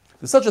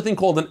 there's such a thing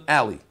called an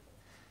alley.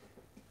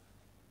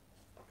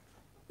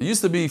 It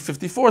used to be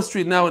 54th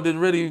Street. Now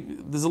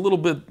there's a little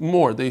bit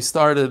more. They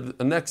started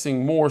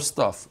annexing more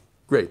stuff.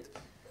 Great.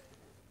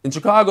 In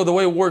Chicago, the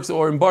way it works,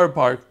 or in Borough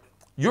Park,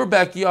 your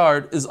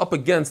backyard is up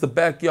against the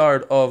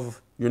backyard of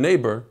your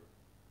neighbor.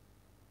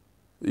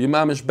 Your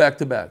mamish back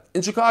to back.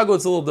 In Chicago,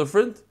 it's a little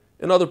different.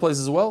 In other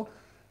places as well.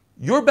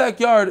 Your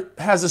backyard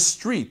has a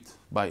street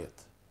by it.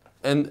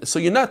 And so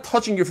you're not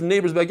touching your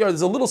neighbor's backyard.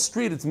 There's a little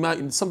street.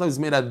 Sometimes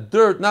made out of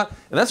dirt. And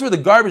that's where the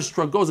garbage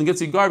truck goes and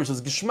gets your garbage. So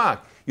it's geschmack.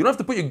 You don't have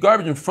to put your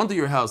garbage in front of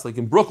your house like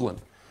in Brooklyn.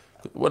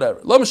 Whatever.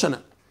 Lo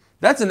mishana.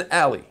 That's an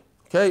alley.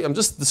 Okay? I'm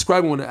just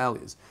describing what an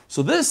alley is.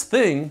 So this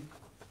thing,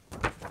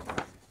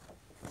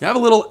 you have a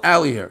little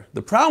alley here.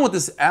 The problem with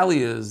this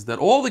alley is that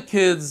all the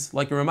kids,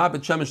 like in Ramat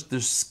Bet Shemesh, they're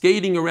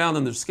skating around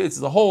on their skates.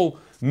 There's a whole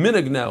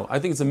minig now. I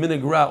think it's a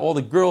minig ra. All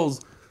the girls,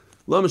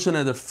 Lo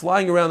mishana, they're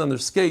flying around on their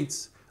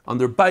skates, on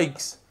their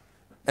bikes,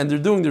 and they're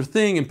doing their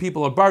thing, and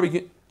people are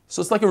barbecuing.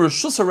 So it's like a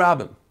Reshus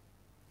HaRabim.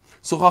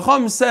 So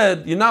Chacham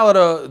said, you're not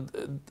allowed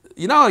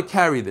to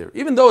carry there,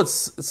 even though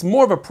it's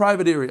more of a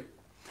private area.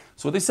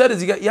 So what they said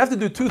is you have to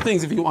do two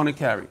things if you want to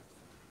carry.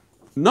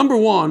 Number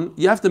one,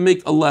 you have to make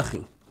a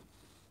lechi.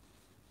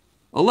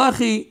 A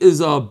lechi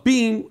is a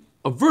beam,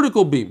 a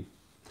vertical beam.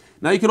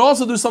 Now you can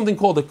also do something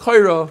called a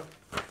kaira,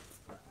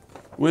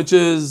 which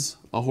is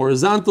a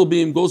horizontal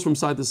beam, goes from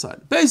side to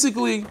side.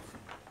 Basically,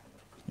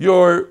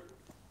 you're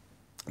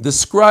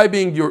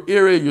describing your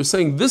area, you're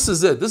saying this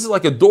is it, this is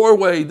like a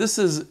doorway,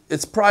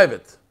 it's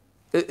private.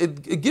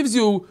 It gives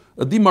you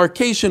a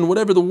demarcation,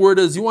 whatever the word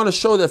is. You want to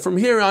show that from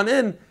here on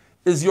in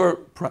is your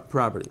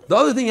property. The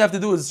other thing you have to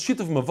do is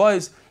shituf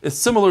mavais. It's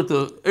similar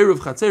to Eruv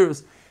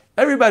Chatzeris.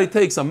 Everybody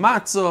takes a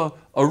matzah,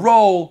 a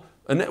roll,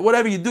 and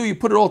whatever you do, you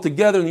put it all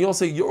together and you all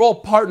say you're all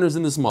partners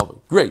in this mavai.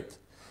 Great.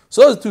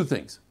 So those are two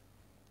things.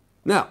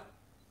 Now,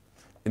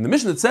 in the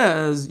Mishnah it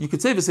says you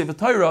could save a Sefer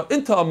Torah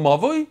into a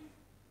mavai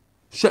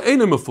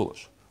she'einu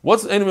mefulish.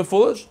 What's einu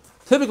mefulish?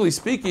 Typically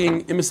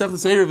speaking, in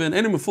Masechet Eruvin,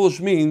 einu mefulish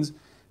means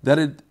that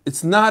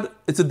it's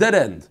a dead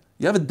end.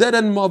 You have a dead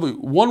end mavui,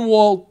 1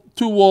 wall,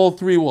 2 wall,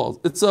 3 walls.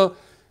 It's a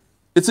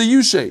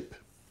U shape.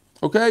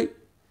 Okay?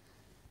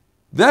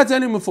 That's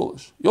any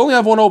mefulish. You only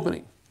have one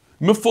opening.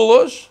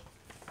 Mefulish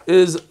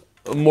is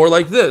more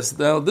like this.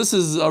 Now this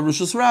is a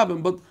Rishus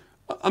Rabbim, but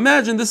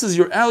imagine this is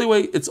your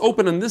alleyway, it's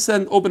open on this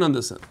end, open on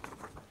this end.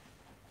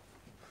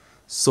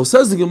 So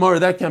says the Gemara,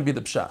 that can't be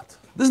the pshat.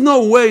 There's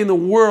no way in the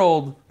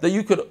world that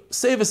you could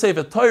save a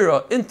Sefer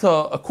Torah into,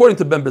 according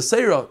to Ben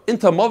Beseira,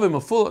 into Mavim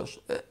Mefulish.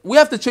 We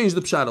have to change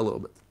the pshat a little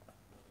bit.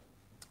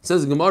 It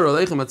says the Gemara,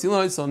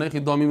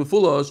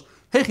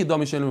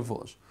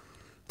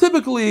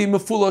 typically,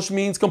 Mefulish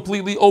means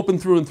completely open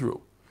through and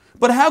through.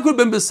 But how could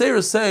Ben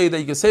Beseira say that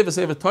you can save a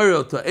Sefer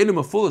Torah to Einu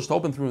Mefulish, to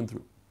open through and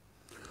through?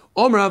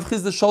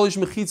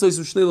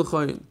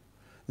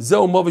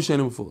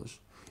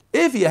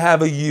 If you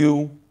have a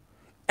U,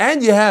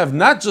 and you have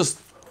not just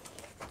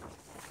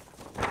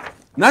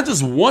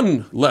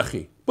one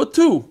lechi, but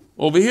 2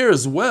 over here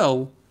as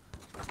well,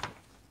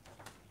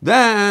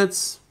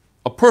 that's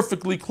a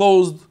perfectly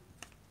closed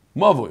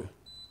mavui.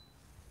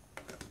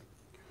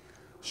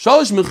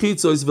 Shalish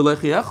mechitzos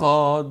v'lechi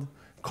echad.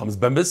 Comes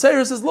Ben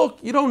Beseira, says, look,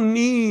 you don't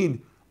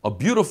need a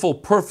beautiful,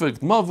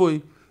 perfect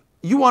mavui.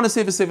 You want to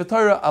save a Sefer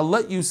Torah, I'll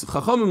let you,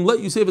 Chachamim let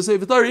you save a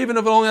Sefer Torah, even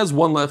if it only has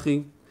 1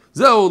 lechi.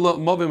 Zeu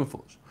mavui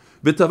mefulish.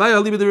 V'tavai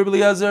ali b'de Rebbe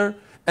Eliezer.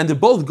 And they're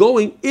both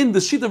going in the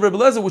sheet of Rebbe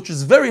Eliezer, which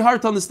is very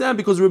hard to understand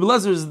because Rebbe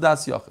Eliezer is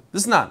Das Yachid.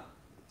 This is not.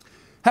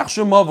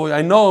 Hechsher Mavoi,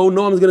 I know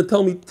Noam's going to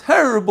tell me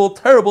terrible,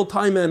 terrible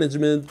time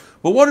management,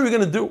 but what are we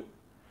going to do?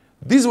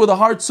 These were the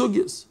hard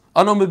sugyas.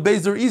 Anom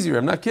Beis, they're easier,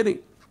 I'm not kidding.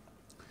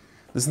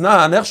 This is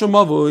not. Hechsher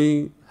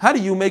Mavoi, how do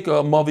you make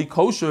a Mavi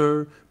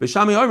kosher?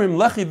 Beshami Amrim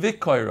Lechi Vik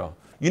Kaira.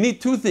 You need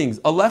 2 things,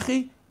 a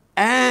Lechi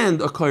and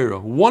a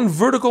Kaira. One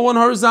vertical, one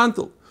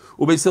horizontal.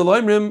 Ubeis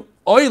Amrim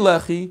Oy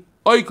Lechi,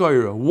 Oy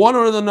Kaira, one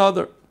or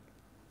another.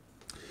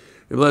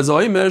 You need 2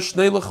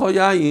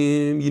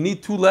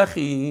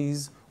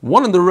 lechis,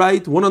 one on the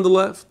right, one on the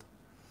left.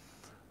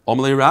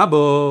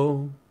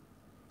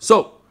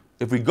 So,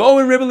 if we go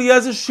in Rebbe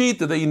Eliezer's sheet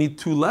that you need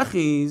 2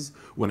 lechis,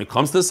 when it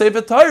comes to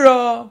Sefer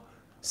Torah,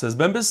 says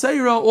Ben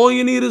Beseira, all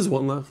you need is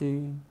 1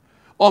 lechi.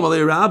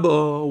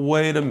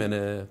 Wait a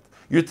minute.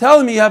 You're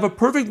telling me you have a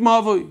perfect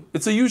mavui,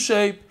 it's a U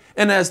shape,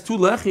 and it has 2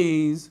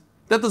 lechis.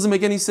 That doesn't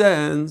make any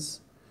sense.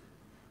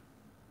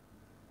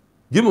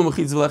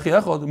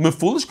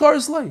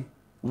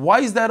 Why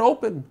is that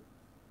open?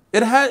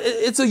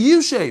 It's a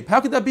U shape.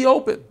 How could that be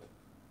open?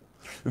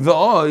 How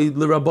come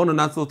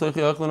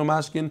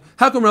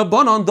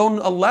Rabbanon don't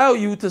allow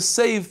you to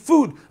save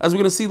food? As we're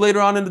going to see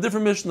later on in a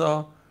different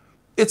Mishnah,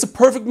 it's a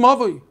perfect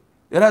mavui.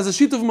 It has a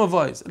sheet of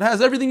mavais. It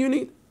has everything you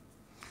need.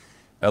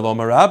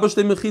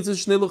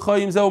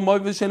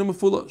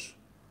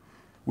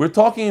 We're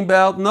talking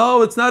about,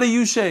 no, it's not a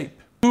U shape.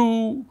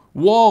 2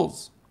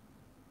 walls.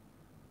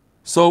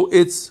 So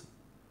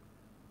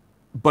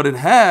but it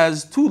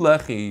has 2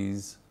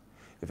 lechis.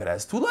 If it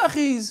has 2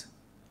 lechis,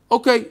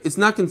 okay, it's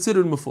not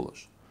considered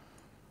mefulish.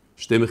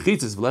 Shtei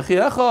mechitzas v'lechi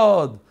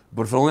echad.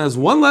 But if it only has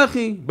 1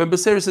 lechi, Ben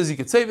Beseira says you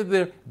could save it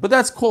there. But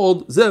that's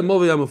called zeh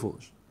movia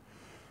mefulish.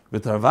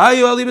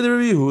 V'tarvayu ali b'de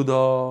Rabbi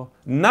Yehuda.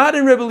 Not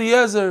in Rebbe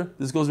Eliezer.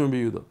 This goes to Rabbi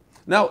Yehuda.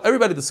 Now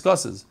everybody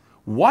discusses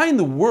why in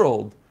the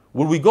world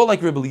would we go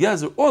like Rebbe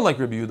Eliezer or like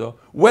Rabbi Yehuda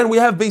when we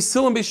have Beis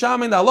Hillel and Beis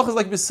Shammai and the halacha is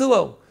like Beis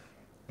Hillel.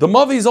 The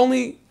mavi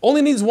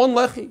only needs 1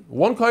 lechi,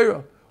 1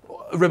 kaira.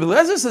 Rebbe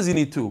Eliezer says you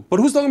need 2, but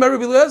who's talking about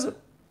Rebbe Eliezer?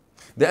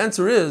 The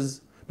answer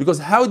is because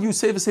how do you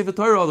save a Sefer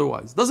Torah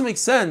otherwise? It doesn't make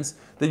sense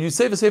that you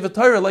save a Sefer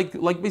Torah like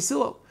Beis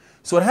Hillel.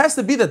 So it has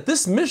to be that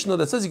this Mishnah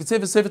that says you can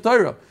save a Sefer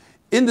Torah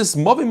in this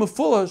mavi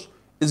mefulish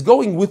is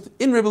going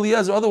within Rebbe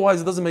Eliezer.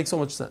 Otherwise, it doesn't make so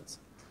much sense.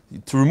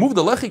 To remove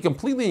the lechi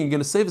completely, and you're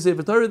going to save a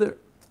Sefer Torah there.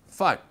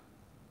 Fine.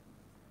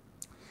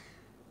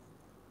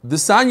 So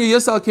that's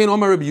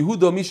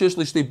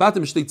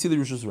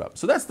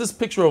this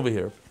picture over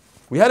here.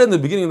 We had it in the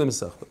beginning of the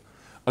Masechta.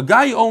 A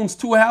guy owns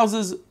 2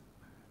 houses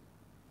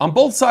on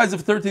both sides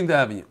of 13th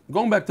Avenue.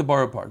 Going back to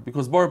Borough Park,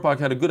 because Borough Park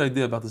had a good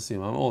idea about the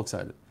Siyam. I'm all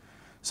excited.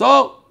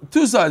 So,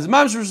 2 sides,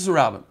 Mamash Rishus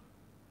Rabbim.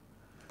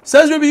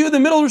 Says Rabbi Yehuda, in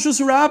the middle of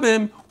Rishus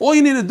Rabbim, all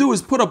you need to do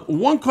is put up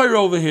 1 kaira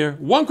over here,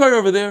 1 kaira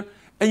over there,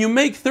 and you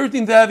make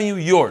 13th Avenue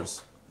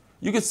yours.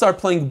 You can start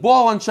playing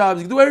ball on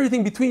Shabbos. You can do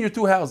everything between your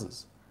 2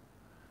 houses.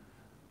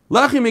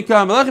 Lachi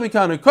mikam,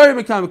 kairi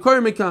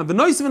mikam,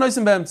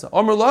 v'noisim b'emtza.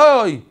 Amar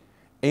loi,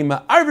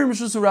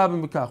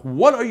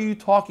 What are you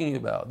talking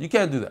about? You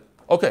can't do that.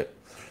 Okay.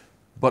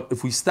 But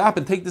if we stop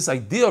and take this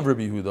idea of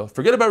Rabbi Yehuda,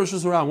 forget about Rosh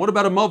Hashanah, what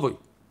about a Mavoi?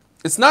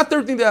 It's not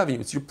 13th Avenue,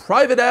 it's your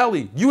private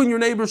alley. You and your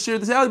neighbors share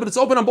this alley, but it's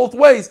open on both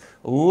ways,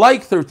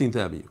 like 13th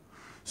Avenue.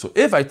 So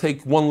if I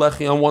take one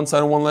lechi on one side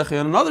and one lechi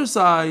on another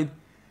side,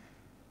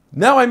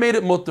 now I made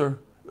it mutter.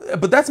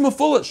 But that's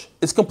mafulish.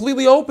 It's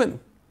completely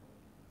open.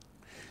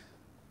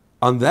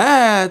 On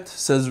that,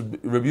 says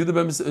Rabbi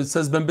Yehuda,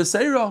 says Ben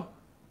Beseira,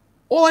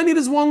 all I need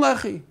is one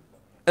lechi.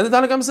 And the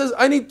Tanna Kamma says,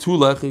 I need two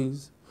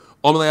lechis.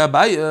 But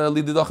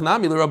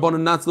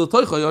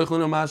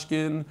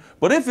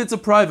if it's a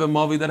private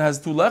mavi that has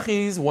two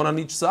lechis, one on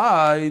each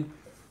side,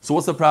 so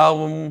what's the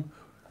problem?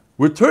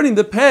 We're turning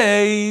the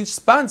page,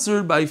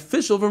 sponsored by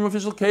Fischl from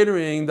Official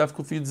Catering, Daf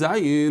Kufid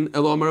Zayin,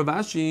 El Omar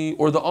Ravashi,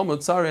 or the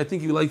Omod. Sorry, I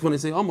think you like when I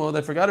say Omod,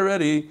 I forgot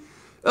already.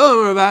 El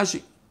Omar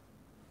Ravashi.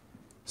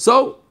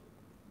 So,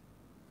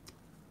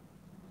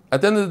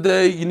 at the end of the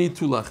day, you need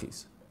two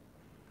lechis.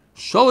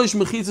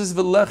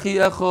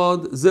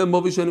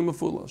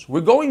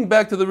 We're going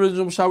back to the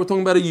original Mishah. We're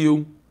talking about a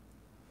U,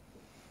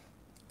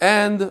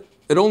 and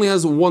it only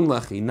has one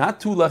lechi,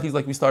 not two lechis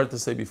like we started to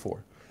say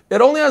before.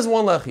 It only has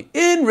one lechi.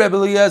 In Rebbe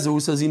Eliezer,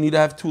 who says you need to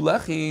have two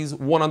lechis,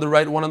 one on the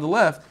right, one on the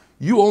left,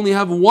 you only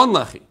have one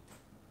lechi.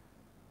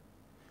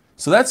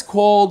 So that's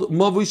called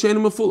mavui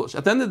sheinu mefulish.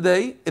 At the end of the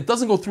day, it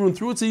doesn't go through and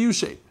through. It's a U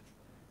shape.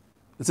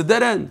 It's a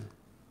dead end.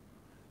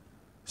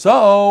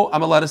 So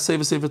I'm allowed to save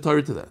a sefer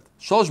Torah to that.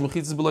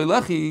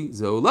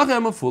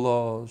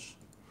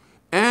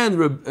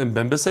 And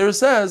Ben Beseira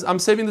says, I'm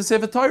saving the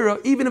sefer Torah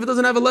even if it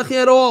doesn't have a lechi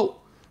at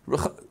all.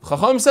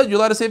 Chacham said you're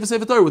allowed to save a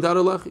sefer Torah without a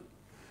lechi.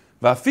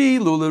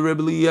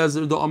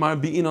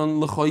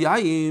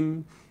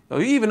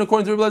 Even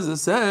according to Rebbe Eliezer,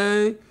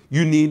 say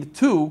you need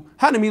two.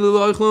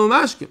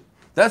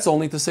 That's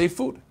only to save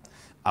food.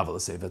 But a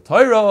sefer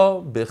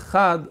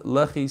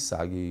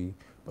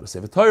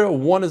Torah,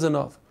 one is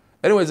enough.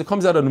 Anyways, it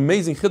comes out an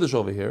amazing chiddush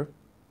over here,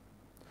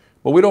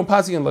 but we don't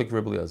pass it like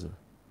Rebbe Eliezer.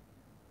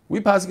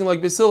 We pass it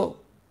like Beis Hillel.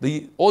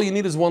 All you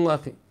need is one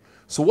lechi.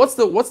 So what's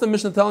the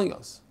Mishnah telling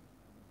us?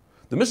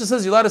 The Mishnah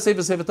says you're allowed to save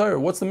a sefer Torah.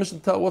 What's the Mishnah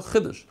tell? What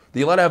chiddush? Do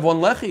you allowed to have one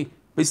lechi?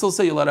 Beis Hillel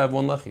say you're allowed to have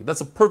one lechi. That's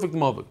a perfect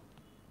mavoi.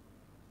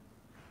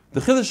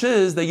 The chiddush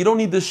is that you don't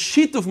need the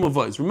sheet of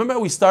mavais. Remember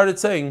how we started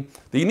saying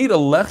that you need a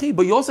lechi,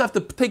 but you also have to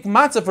take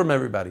matzah from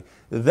everybody.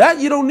 That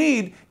you don't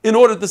need in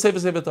order to save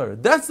a sefer Torah.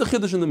 That's the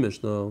chiddush in the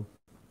Mishnah.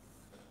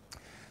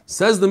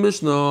 Says the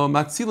Mishnah,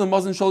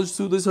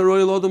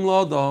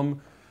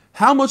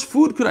 how much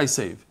food could I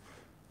save?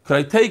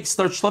 Could I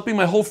start schlepping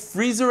my whole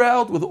freezer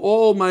out with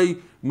all my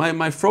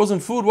frozen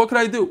food? What could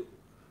I do?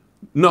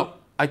 No,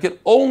 I could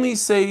only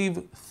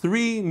save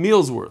 3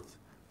 meals worth,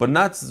 but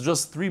not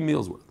just 3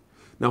 meals worth.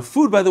 Now,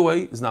 food, by the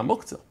way, is not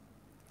muktzah.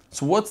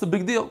 So what's the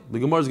big deal? The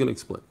Gemara is going to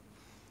explain.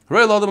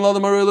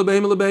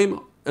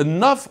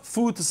 Enough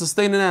food to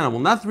sustain an animal,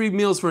 not 3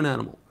 meals for an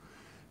animal.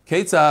 What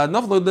if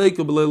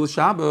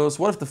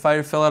the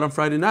fire fell out on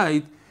Friday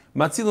night?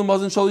 I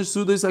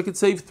could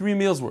save 3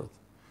 meals worth.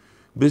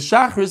 But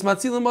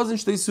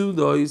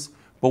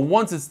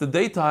once it's the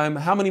daytime,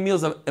 how many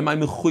meals am I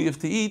mechuyev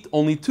to eat?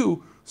 Only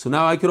 2. So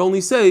now I could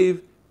only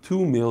save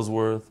 2 meals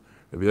worth.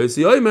 And when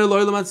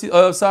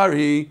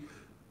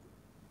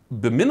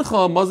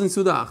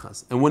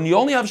you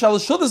only have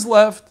shalosh shudas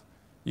left,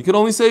 you can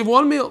only save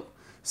 1 meal.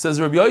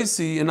 Says Rabbi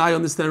Yossi, and I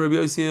understand Rabbi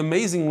Yossi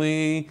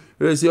amazingly.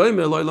 Says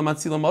Rabbi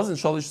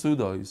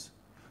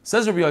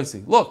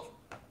Yossi, look,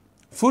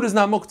 food is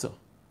not muktzah.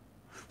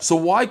 So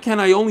why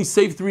can I only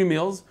save 3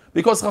 meals?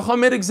 Because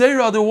Chacham made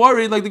Gzeira, they're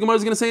worried, like the Gemara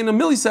is going to say in a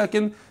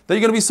millisecond, that you're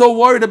going to be so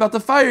worried about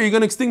the fire, you're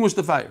going to extinguish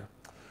the fire.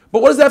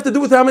 But what does that have to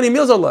do with how many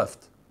meals are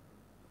left?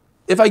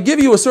 If I give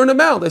you a certain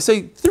amount, I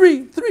say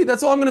 3,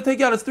 that's all I'm going to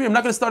take out, it's 3. I'm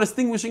not going to start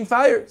extinguishing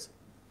fires.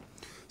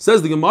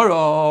 Says the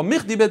Gemara,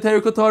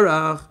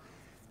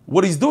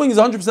 what he's doing is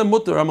 100%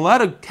 mutter. I'm allowed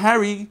to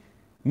carry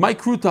my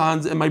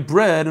croutons and my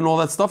bread and all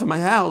that stuff in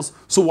my house,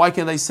 so why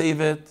can't I save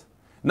it?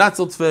 Not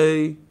so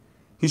tfei.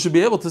 He should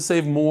be able to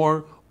save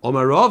more.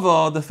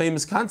 Omarava, the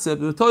famous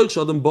concept,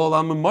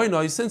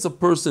 since a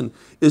person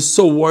is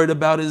so worried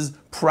about his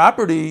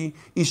property,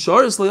 if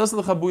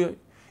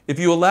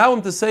you allow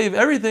him to save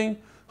everything,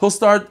 he'll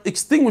start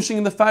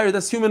extinguishing the fire.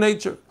 That's human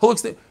nature.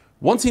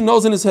 Once he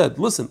knows in his head,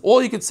 listen,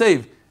 all you could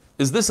save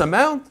is this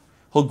amount,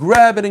 he'll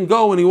grab it and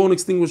go and he won't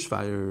extinguish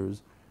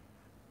fires.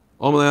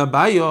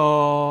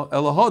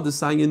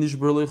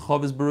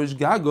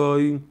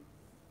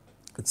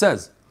 It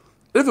says,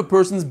 if a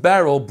person's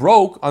barrel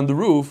broke on the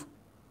roof,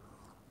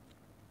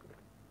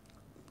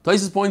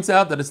 Taisus points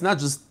out that it's not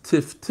just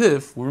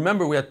tif.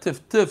 Remember we had tif,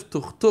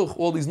 tuch,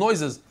 all these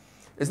noises.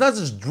 It's not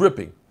just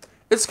dripping.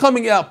 It's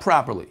coming out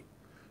properly.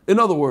 In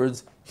other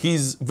words,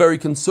 he's very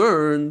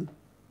concerned.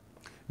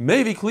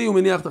 Maybe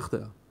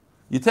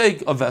you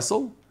take a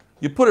vessel,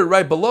 you put it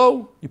right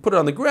below, you put it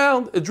on the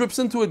ground, it drips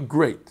into it,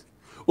 great.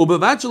 You're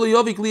now going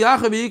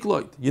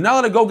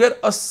to go get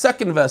a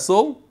second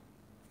vessel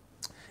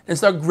and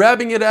start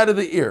grabbing it out of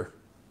the ear.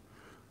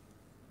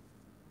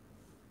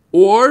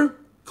 Or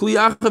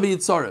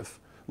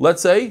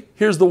Let's say,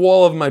 here's the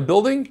wall of my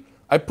building.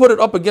 I put it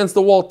up against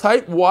the wall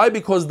tight. Why?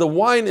 Because the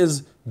wine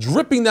is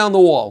dripping down the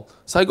wall.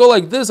 So I go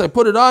like this, I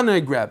put it on and I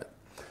grab it.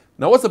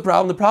 Now what's the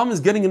problem? The problem is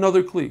getting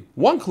another kli.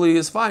 One kli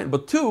is fine,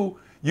 but two,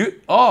 you're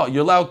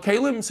allowed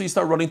kalim, so you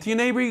start running to your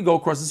neighbor, you go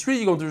across the street,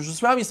 you go to the Rosh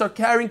Hashanah, you start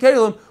carrying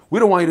kalim. We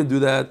don't want you to do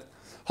that.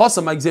 What's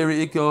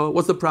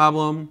the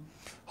problem?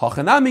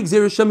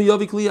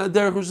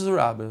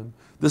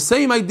 The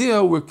same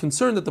idea, we're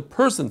concerned that the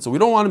person, so we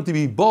don't want him to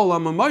be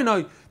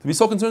to be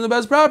so concerned about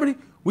his property,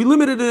 we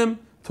limited him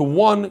to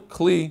one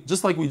kli,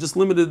 just like we just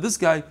limited this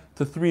guy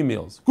to 3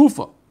 meals.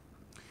 Gufa.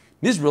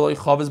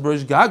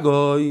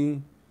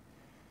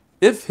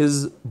 If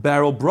his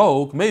barrel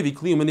broke, maybe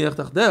kli maniach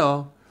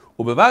tachdea,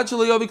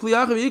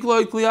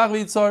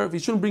 he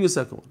shouldn't bring a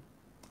second one.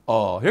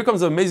 Oh, here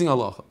comes an amazing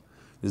halacha.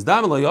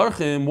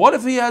 What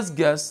if he has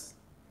guests?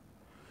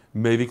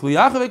 Maybe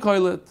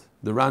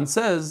the Ran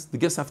says the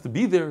guests have to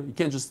be there. You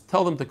can't just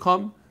tell them to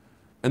come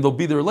and they'll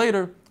be there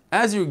later.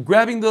 As you're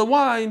grabbing the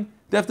wine,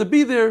 they have to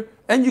be there,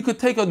 and you could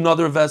take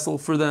another vessel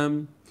for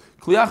them.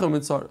 Don't be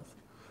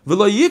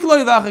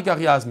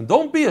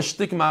a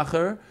shtick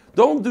macher.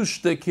 Don't do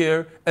shtick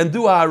here and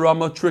do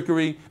harama,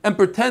 trickery, and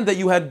pretend that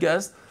you had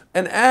guests.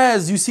 And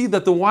as you see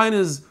that the wine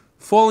is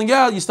falling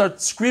out, you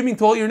start screaming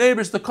to all your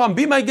neighbors to come,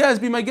 be my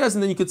guest,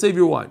 and then you could save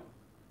your wine.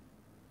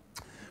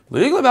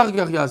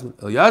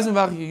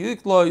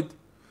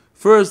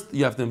 First,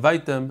 you have to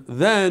invite them,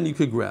 then you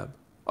could grab.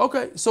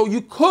 Okay, so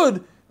you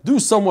could do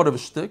somewhat of a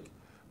shtick,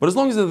 but as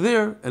long as they're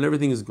there and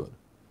everything is good.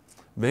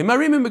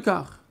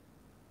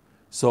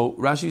 So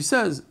Rashi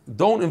says,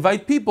 don't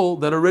invite people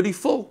that are already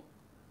full.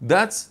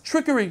 That's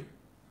trickery.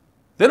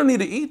 They don't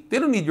need to eat, they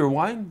don't need your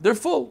wine, they're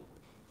full.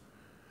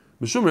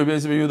 You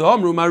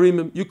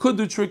could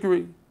do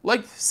trickery,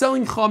 like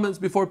selling chametz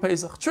before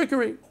Pesach.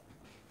 Trickery.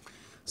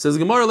 Says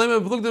Gemara, I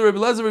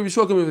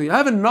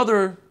have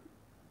another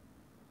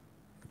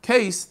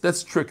case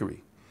that's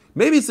trickery.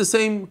 Maybe it's the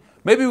same,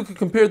 maybe we could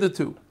compare the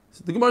two.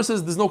 So the Gemara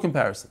says there's no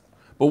comparison.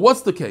 But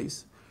what's the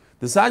case?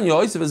 There's a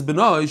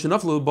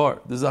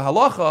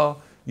halacha,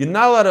 you're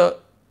not allowed to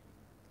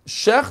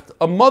shecht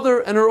a mother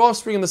and her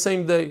offspring in the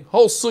same day.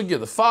 Whole sugya,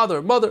 the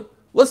father, mother.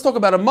 Let's talk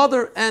about a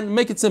mother and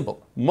make it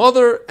simple.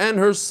 Mother and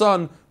her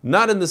son,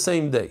 not in the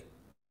same day.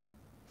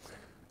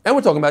 And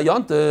we're talking about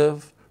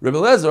Yontif.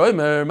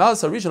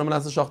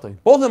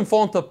 Both of them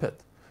fall into a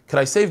pit. Could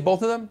I save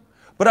both of them?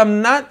 But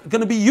I'm not going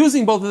to be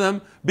using both of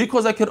them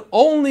because I could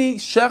only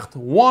shecht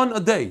one a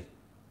day.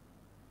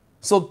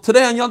 So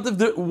today on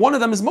Yontif, one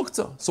of them is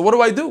muktzah. So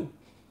what do?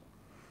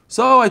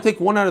 So I take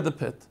one out of the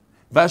pit.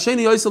 I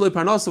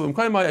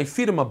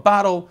feed him a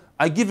bottle.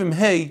 I give him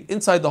hay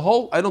inside the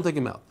hole. I don't take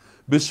him out.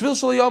 He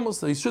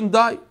shouldn't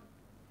die.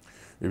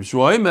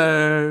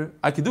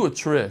 I could do a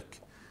trick.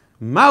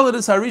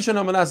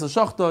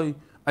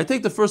 I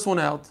take the first one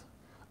out.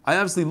 I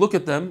obviously look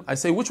at them. I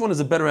say, which one is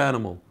a better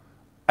animal?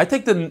 I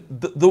take the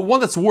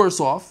one that's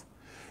worse off,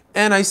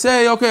 and I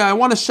say, okay, I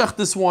want to shech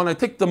this one. I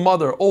take the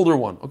mother, older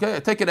one. Okay, I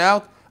take it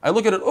out. I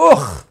look at it.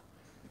 Old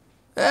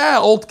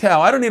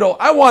cow. I don't need.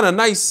 I want a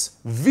nice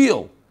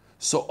veal.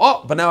 So,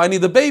 but now I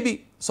need the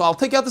baby. So I'll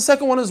take out the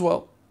second one as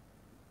well.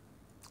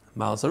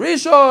 No, it's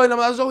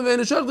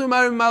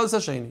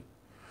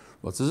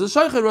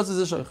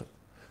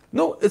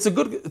a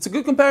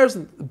good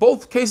comparison.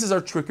 Both cases are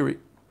trickery.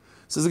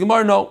 Says the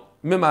Gemara, no.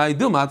 Maybe I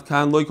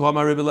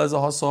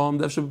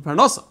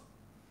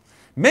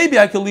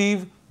could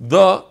leave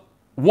the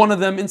one of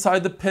them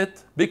inside the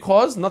pit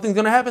because nothing's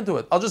going to happen to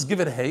it. I'll just give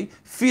it hay,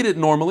 feed it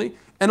normally,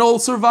 and it'll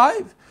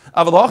survive.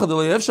 But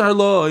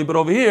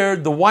over here,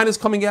 the wine is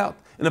coming out.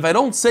 And if I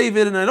don't save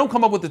it and I don't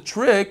come up with a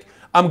trick,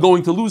 I'm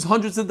going to lose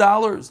hundreds of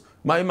dollars.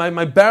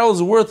 My barrel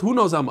is worth who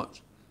knows how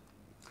much.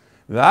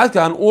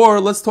 Or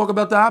let's talk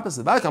about the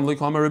opposite.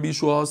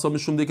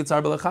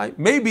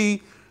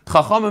 Maybe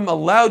Chachamim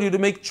allowed you to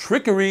make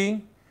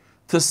trickery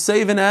to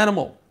save an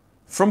animal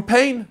from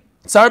pain.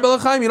 Tsar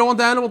Belachaim, you don't want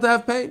the animal to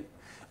have pain.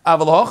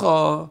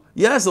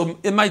 Yes,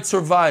 it might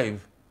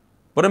survive.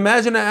 But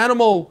imagine an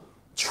animal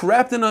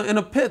trapped in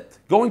a pit,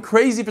 going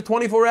crazy for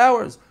 24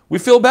 hours. We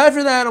feel bad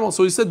for the animal,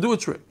 so he said, do a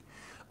trick.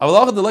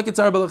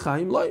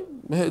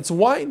 It's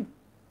wine.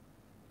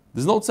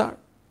 There's no tsar.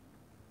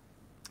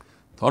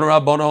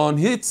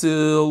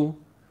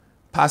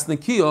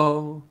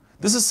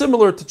 This is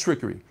similar to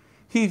trickery.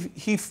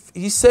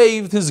 He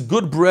saved his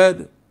good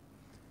bread,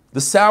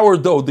 the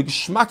sourdough, the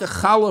geshmak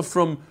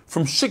challah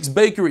from Shik's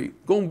Bakery.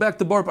 Going back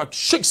to Bar Park,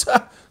 Shik's.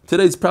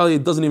 Today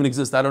it doesn't even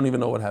exist. I don't even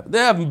know what happened. They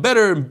have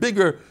better and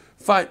bigger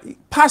fine.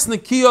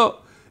 Pasnikia,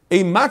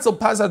 a matzel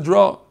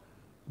pasadra.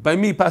 By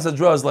me,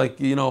 pasadra is like,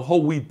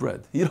 whole wheat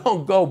bread. You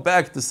don't go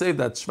back to save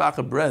that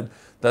shvacha bread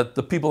that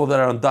the people that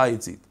are on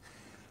diets eat.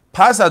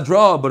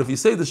 Pasadra, but if you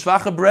save the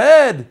shvacha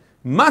bread,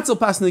 matzel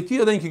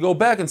pasnikia, then you can go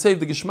back and save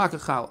the geshmak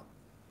challah.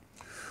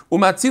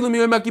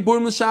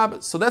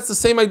 So that's the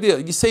same idea.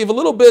 You save a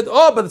little bit,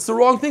 but it's the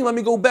wrong thing. Let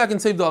me go back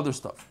and save the other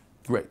stuff.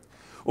 Great.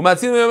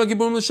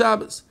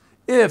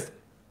 If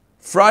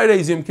Friday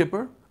is Yom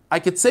Kippur, I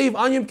could save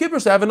on Yom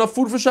Kippur so I have enough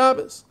food for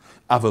Shabbos.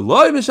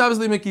 Avaloi b'Shabbos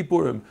le'Yom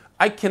Kippurim.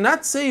 I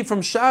cannot save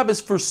from Shabbos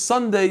for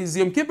Sunday's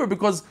Yom Kippur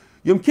because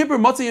Yom Kippur,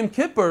 Matzah Yom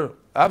Kippur,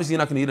 obviously you're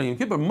not going to eat on Yom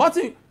Kippur.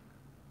 Matzah,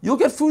 you'll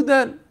get food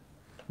then.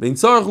 I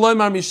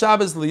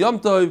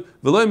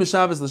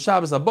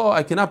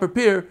cannot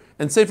prepare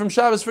and save from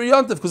Shabbos for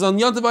Yom Tov because on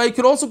Yom Tov I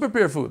could also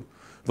prepare food.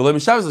 I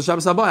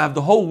have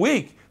the whole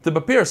week to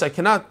prepare, so I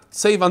cannot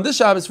save on this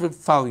Shabbos for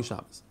following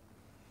Shabbos.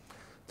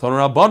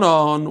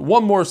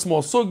 One more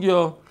small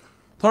sugya.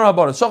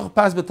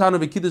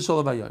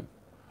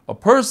 A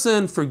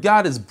person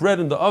forgot his bread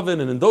in the oven,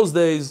 and in those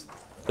days,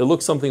 it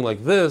looked something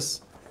like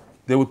this.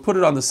 They would put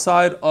it on the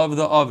side of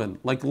the oven,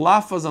 like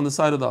lafas on the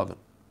side of the oven.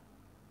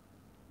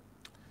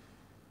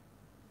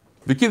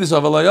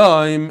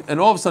 And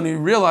all of a sudden he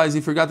realized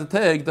he forgot to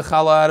take the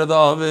challah out of the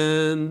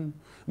oven.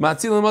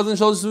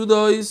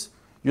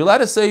 You're allowed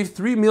to save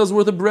 3 meals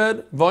worth of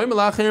bread.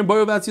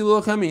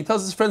 He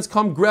tells his friends,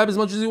 come grab as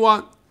much as you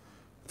want.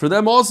 For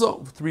them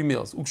also, 3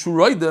 meals.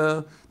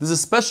 There's a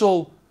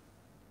special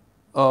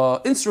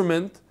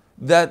instrument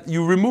that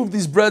you remove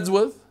these breads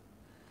with.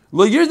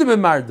 Use a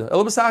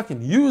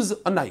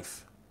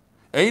knife.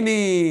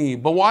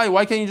 But why?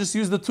 Why can't you just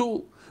use the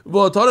tool?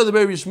 You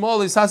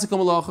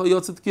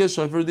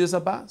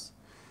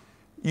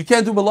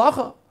can't do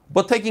malacha.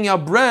 But taking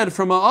out bread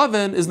from an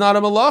oven is not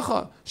a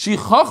malacha. She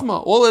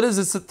chachma. All it is,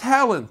 it's a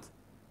talent.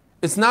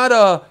 It's not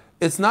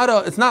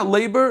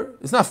labor.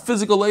 It's not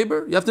physical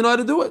labor. You have to know how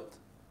to do it.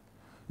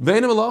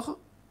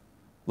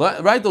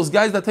 Right? Those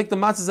guys that take the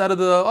matzahs out of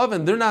the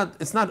oven,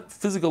 it's not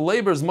physical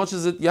labor as much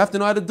as you have to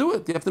know how to do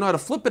it. You have to know how to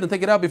flip it and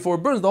take it out before it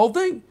burns, the whole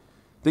thing.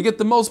 They get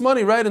the most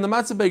money, right, in the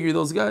matzah bakery,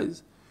 those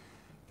guys.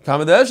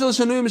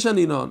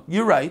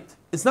 You're right.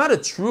 It's not a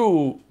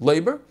true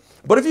labor.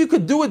 But if you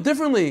could do it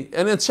differently,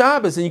 and it's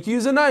Shabbos, and you can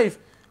use a knife,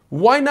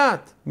 why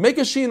not? Make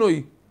a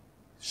shinui.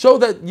 Show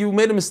that you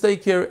made a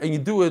mistake here, and you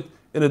do it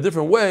in a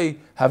different way.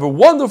 Have a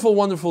wonderful,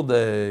 wonderful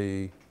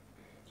day.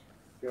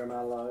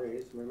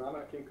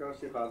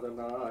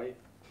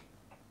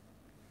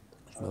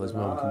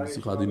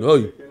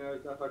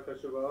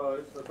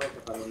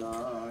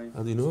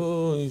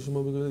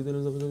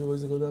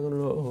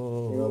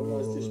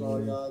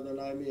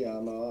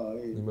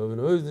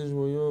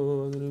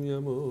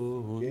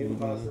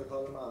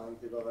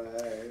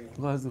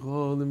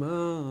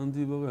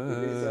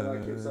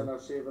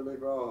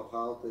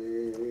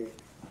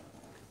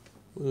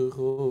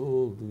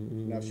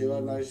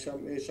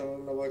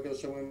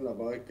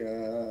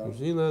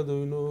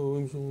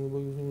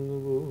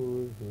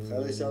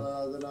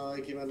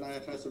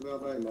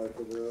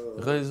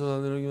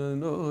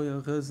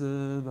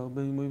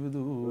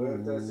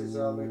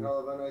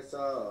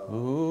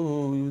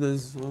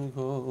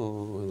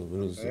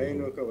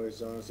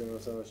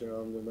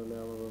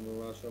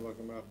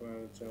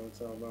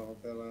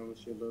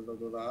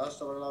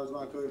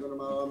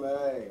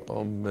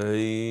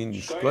 Amen.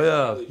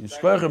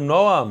 Yishkoyach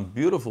Noam.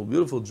 Beautiful,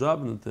 beautiful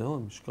job in the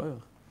Tehillim.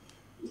 Yishkoyach.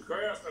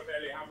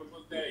 Have a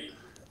good day.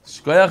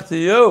 Yishkoyach to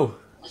you.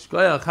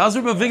 Yishkoyach. How's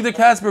Rabbi Victor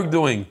Katzberg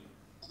doing?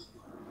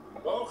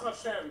 Baruch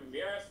Hashem.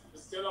 Yes,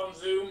 still on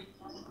Zoom.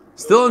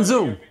 Still on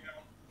Zoom?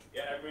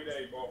 Yeah, every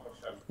day, Baruch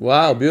Hashem.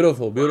 Wow,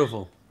 beautiful,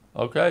 beautiful.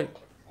 Okay.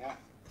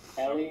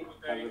 Ellie,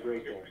 have a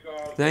great day.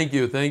 Thank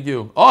you, thank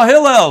you. Oh,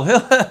 Hillel.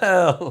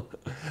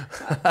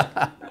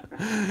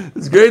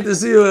 It's great to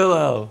see you,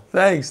 Hillel.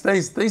 Thanks for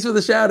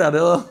the shout out,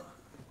 Hillel.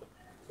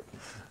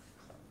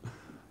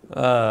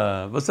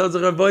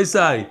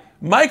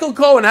 Michael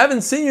Cohen, I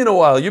haven't seen you in a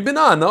while. You've been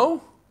on,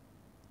 no?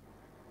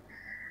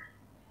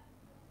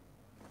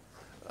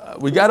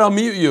 We got to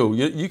unmute you.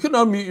 You can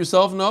unmute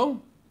yourself,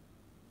 no?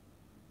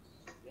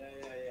 Yeah.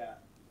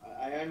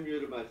 I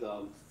unmuted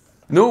myself.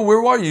 No, where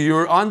were you? You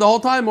were on the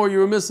whole time or you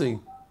were missing?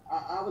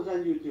 I was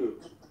on YouTube.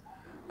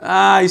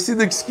 I see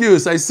the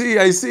excuse. I see.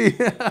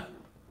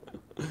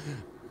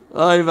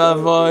 Oy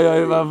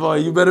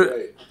vavoy. You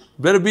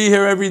better be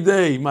here every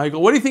day,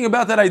 Michael. What do you think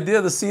about that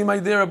idea, the same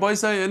idea, Rabbi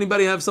Say?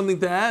 Anybody have something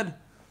to add?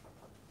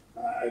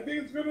 I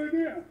think it's a good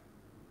idea.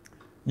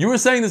 You were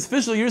saying this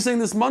officially. You were saying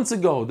this months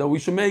ago that we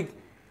should make,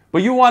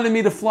 but you wanted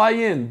me to fly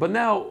in. But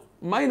now,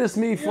 minus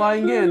me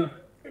flying in.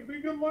 If we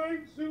can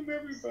live Zoom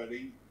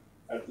everybody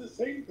at the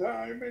same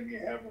time, and you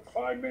have a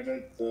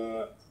 5-minute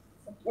from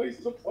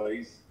place to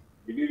place,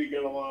 you need to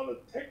get a lot of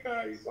tech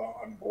guys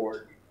on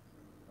board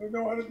who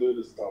know how to do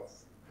this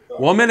stuff. So,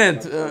 1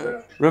 minute,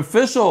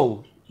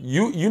 official.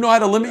 You know how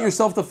to limit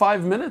yourself to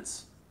 5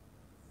 minutes?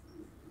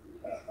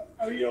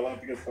 You'll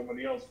have to get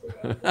somebody else for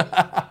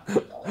that.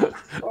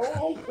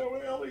 Also,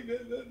 Ellie,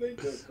 they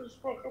just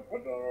put an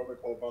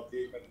article about the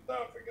 8-minute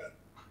daf again.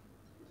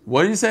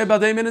 What do you say about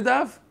the 8-minute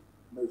daf?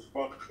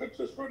 Mishpacha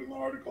just wrote an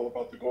article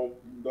about the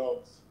golden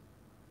doves.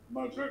 I'm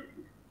not sure.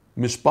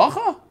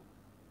 Mishpacha?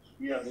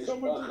 Yeah,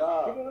 someone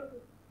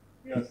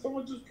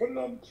just put it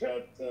on the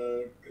chat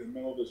in the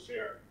middle of the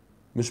share.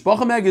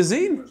 Mishpacha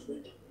magazine?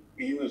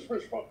 English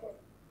Mishpacha.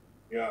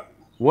 Yeah.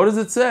 What does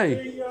it say?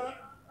 They,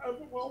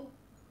 well,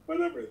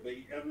 whatever.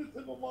 They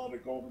edited a lot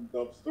of Golden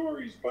Dove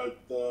stories, but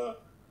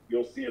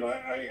you'll see it.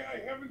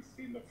 I haven't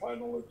seen the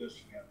final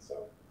edition yet,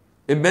 so.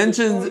 It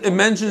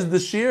mentions the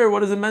shear.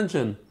 What does it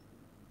mention?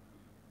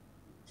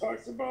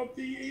 Talks about about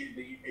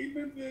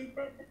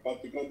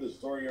the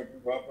story of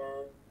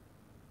Baba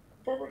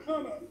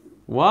Khanna,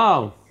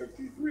 Wow.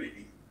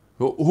 53.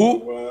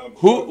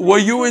 Who were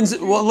you in?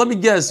 Well, let me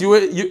guess.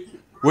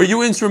 Were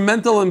you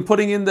instrumental in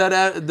putting in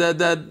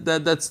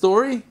that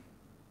story?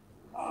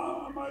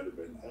 I might have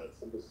been had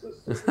some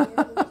assistance.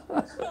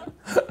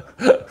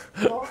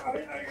 So I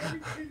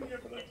haven't seen it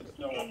yet, but I just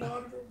know a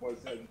lot of it was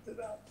edited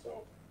out.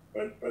 So,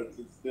 but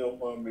it still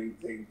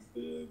maintains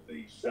the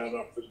shout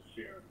out for the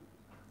share.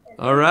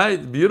 All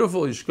right,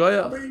 beautiful, I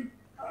Yishkoya. mean,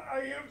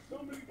 I have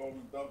so many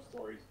Golden Dove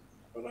stories,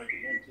 but I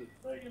can't just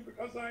say it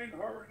because I ain't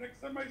her.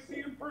 Next time I see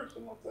you in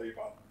person, I'll tell you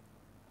about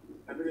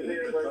it.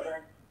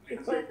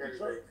 It's off the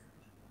chart.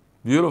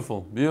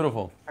 Beautiful,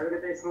 beautiful. Have a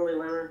good day, Shmuley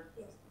Lemmer.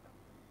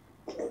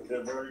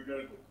 Okay, very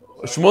good.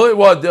 Shmuley,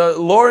 what?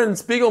 Lauren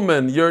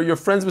Spiegelman, you're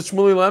friends with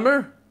Shmuley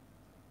Lemmer?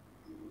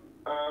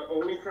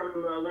 Only from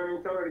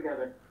learning Torah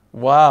together.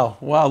 Wow,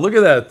 look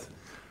at that.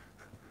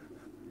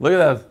 Look at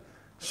that.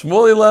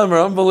 Shmuley Lemmer,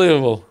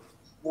 unbelievable.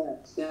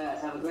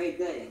 Yeah, have a great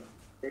day.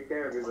 Take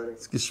care, everybody.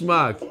 It's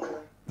geschmack.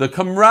 The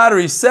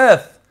camaraderie,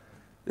 Seth.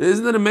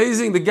 Isn't it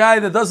amazing? The guy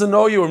that doesn't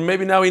know you, or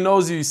maybe now he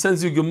knows you, he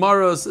sends you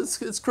Gemaras.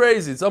 It's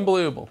crazy. It's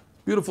unbelievable.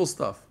 Beautiful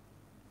stuff.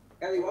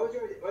 Ellie, what was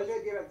your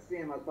idea about the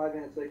stream? I was 5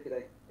 minutes late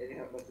today. I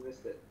must have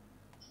missed it.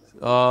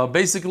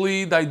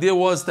 Basically, the idea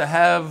was to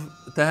have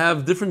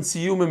different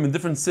siyumim in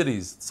different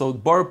cities. So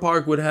Borough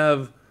Park would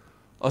have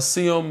a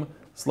siyum.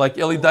 It's like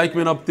Eli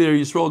Dykman up there,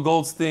 Yisrael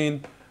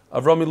Goldstein,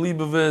 Avrami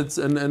Leibovitz,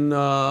 and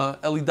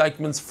Eli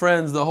Dykman's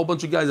friends, the whole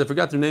bunch of guys. I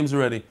forgot their names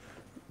already.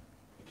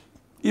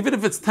 Even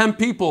if it's 10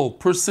 people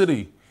per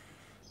city,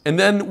 and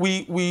then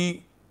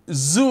we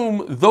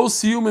zoom those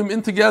siyumim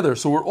in together,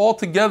 so we're all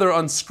together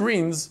on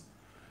screens.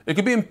 It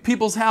could be in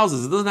people's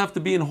houses. It doesn't have to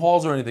be in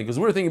halls or anything, because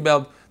we're thinking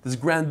about this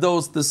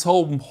grandiose, this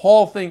whole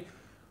hall thing.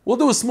 We'll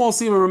do a small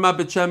siyum in Ramat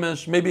Bet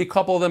Shemesh, maybe a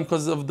couple of them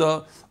because of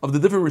the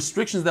different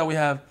restrictions that we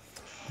have.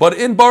 But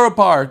in Borough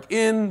Park,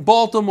 in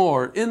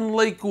Baltimore, in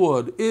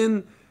Lakewood,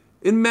 in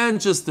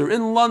Manchester,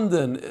 in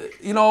London,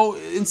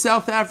 in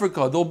South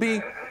Africa, there'll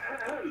be.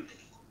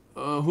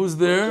 Who's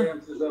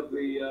there?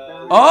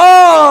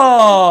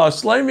 Oh,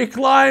 Shlomi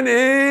Klein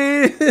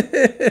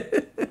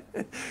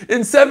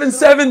in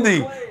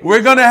 770.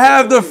 We're going to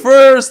have the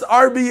first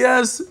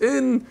RBS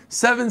in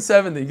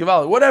 770.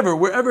 Whatever,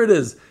 wherever it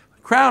is.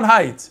 Crown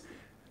Heights.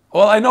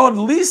 Well, I know at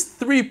least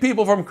 3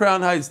 people from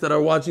Crown Heights that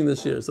are watching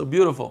this year. So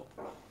beautiful.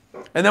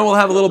 And then we'll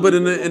have a little bit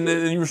in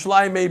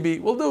Yerushalayim maybe.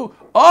 We'll do.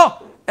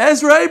 Oh,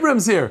 Ezra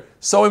Abrams here.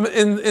 So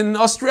in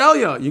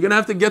Australia, you're going to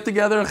have to get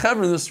together in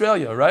Hebron in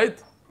Australia, right?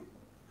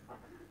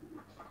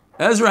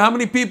 Ezra, how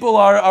many people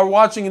are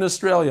watching in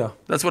Australia?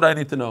 That's what I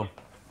need to know.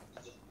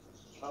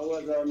 I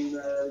was on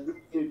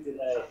YouTube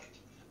today.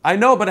 I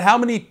know, but how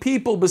many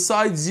people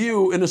besides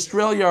you in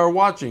Australia are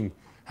watching?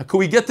 Could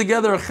we get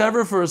together a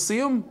chever for a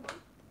siyum?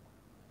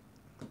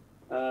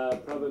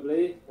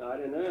 Probably. I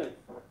don't know.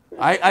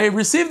 I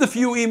received a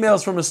few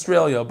emails from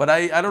Australia, but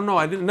I don't know.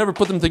 I never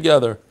put them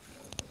together.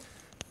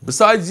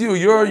 Besides you,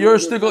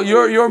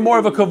 you're more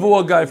of a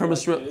kavua guy from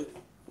Australia.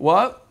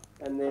 What?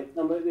 And there's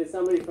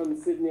somebody from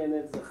Sydney, and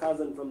there's a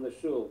chazan from the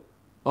shul.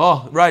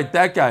 Oh, right,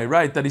 that guy,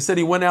 right. That he said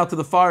he went out to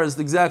the forest.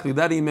 Exactly,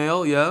 that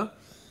email, yeah.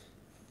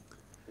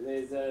 And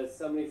there's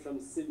somebody from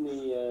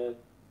Sydney. I'm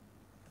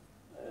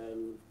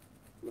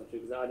not sure,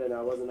 because I don't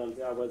know.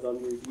 I was on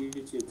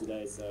YouTube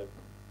today, so.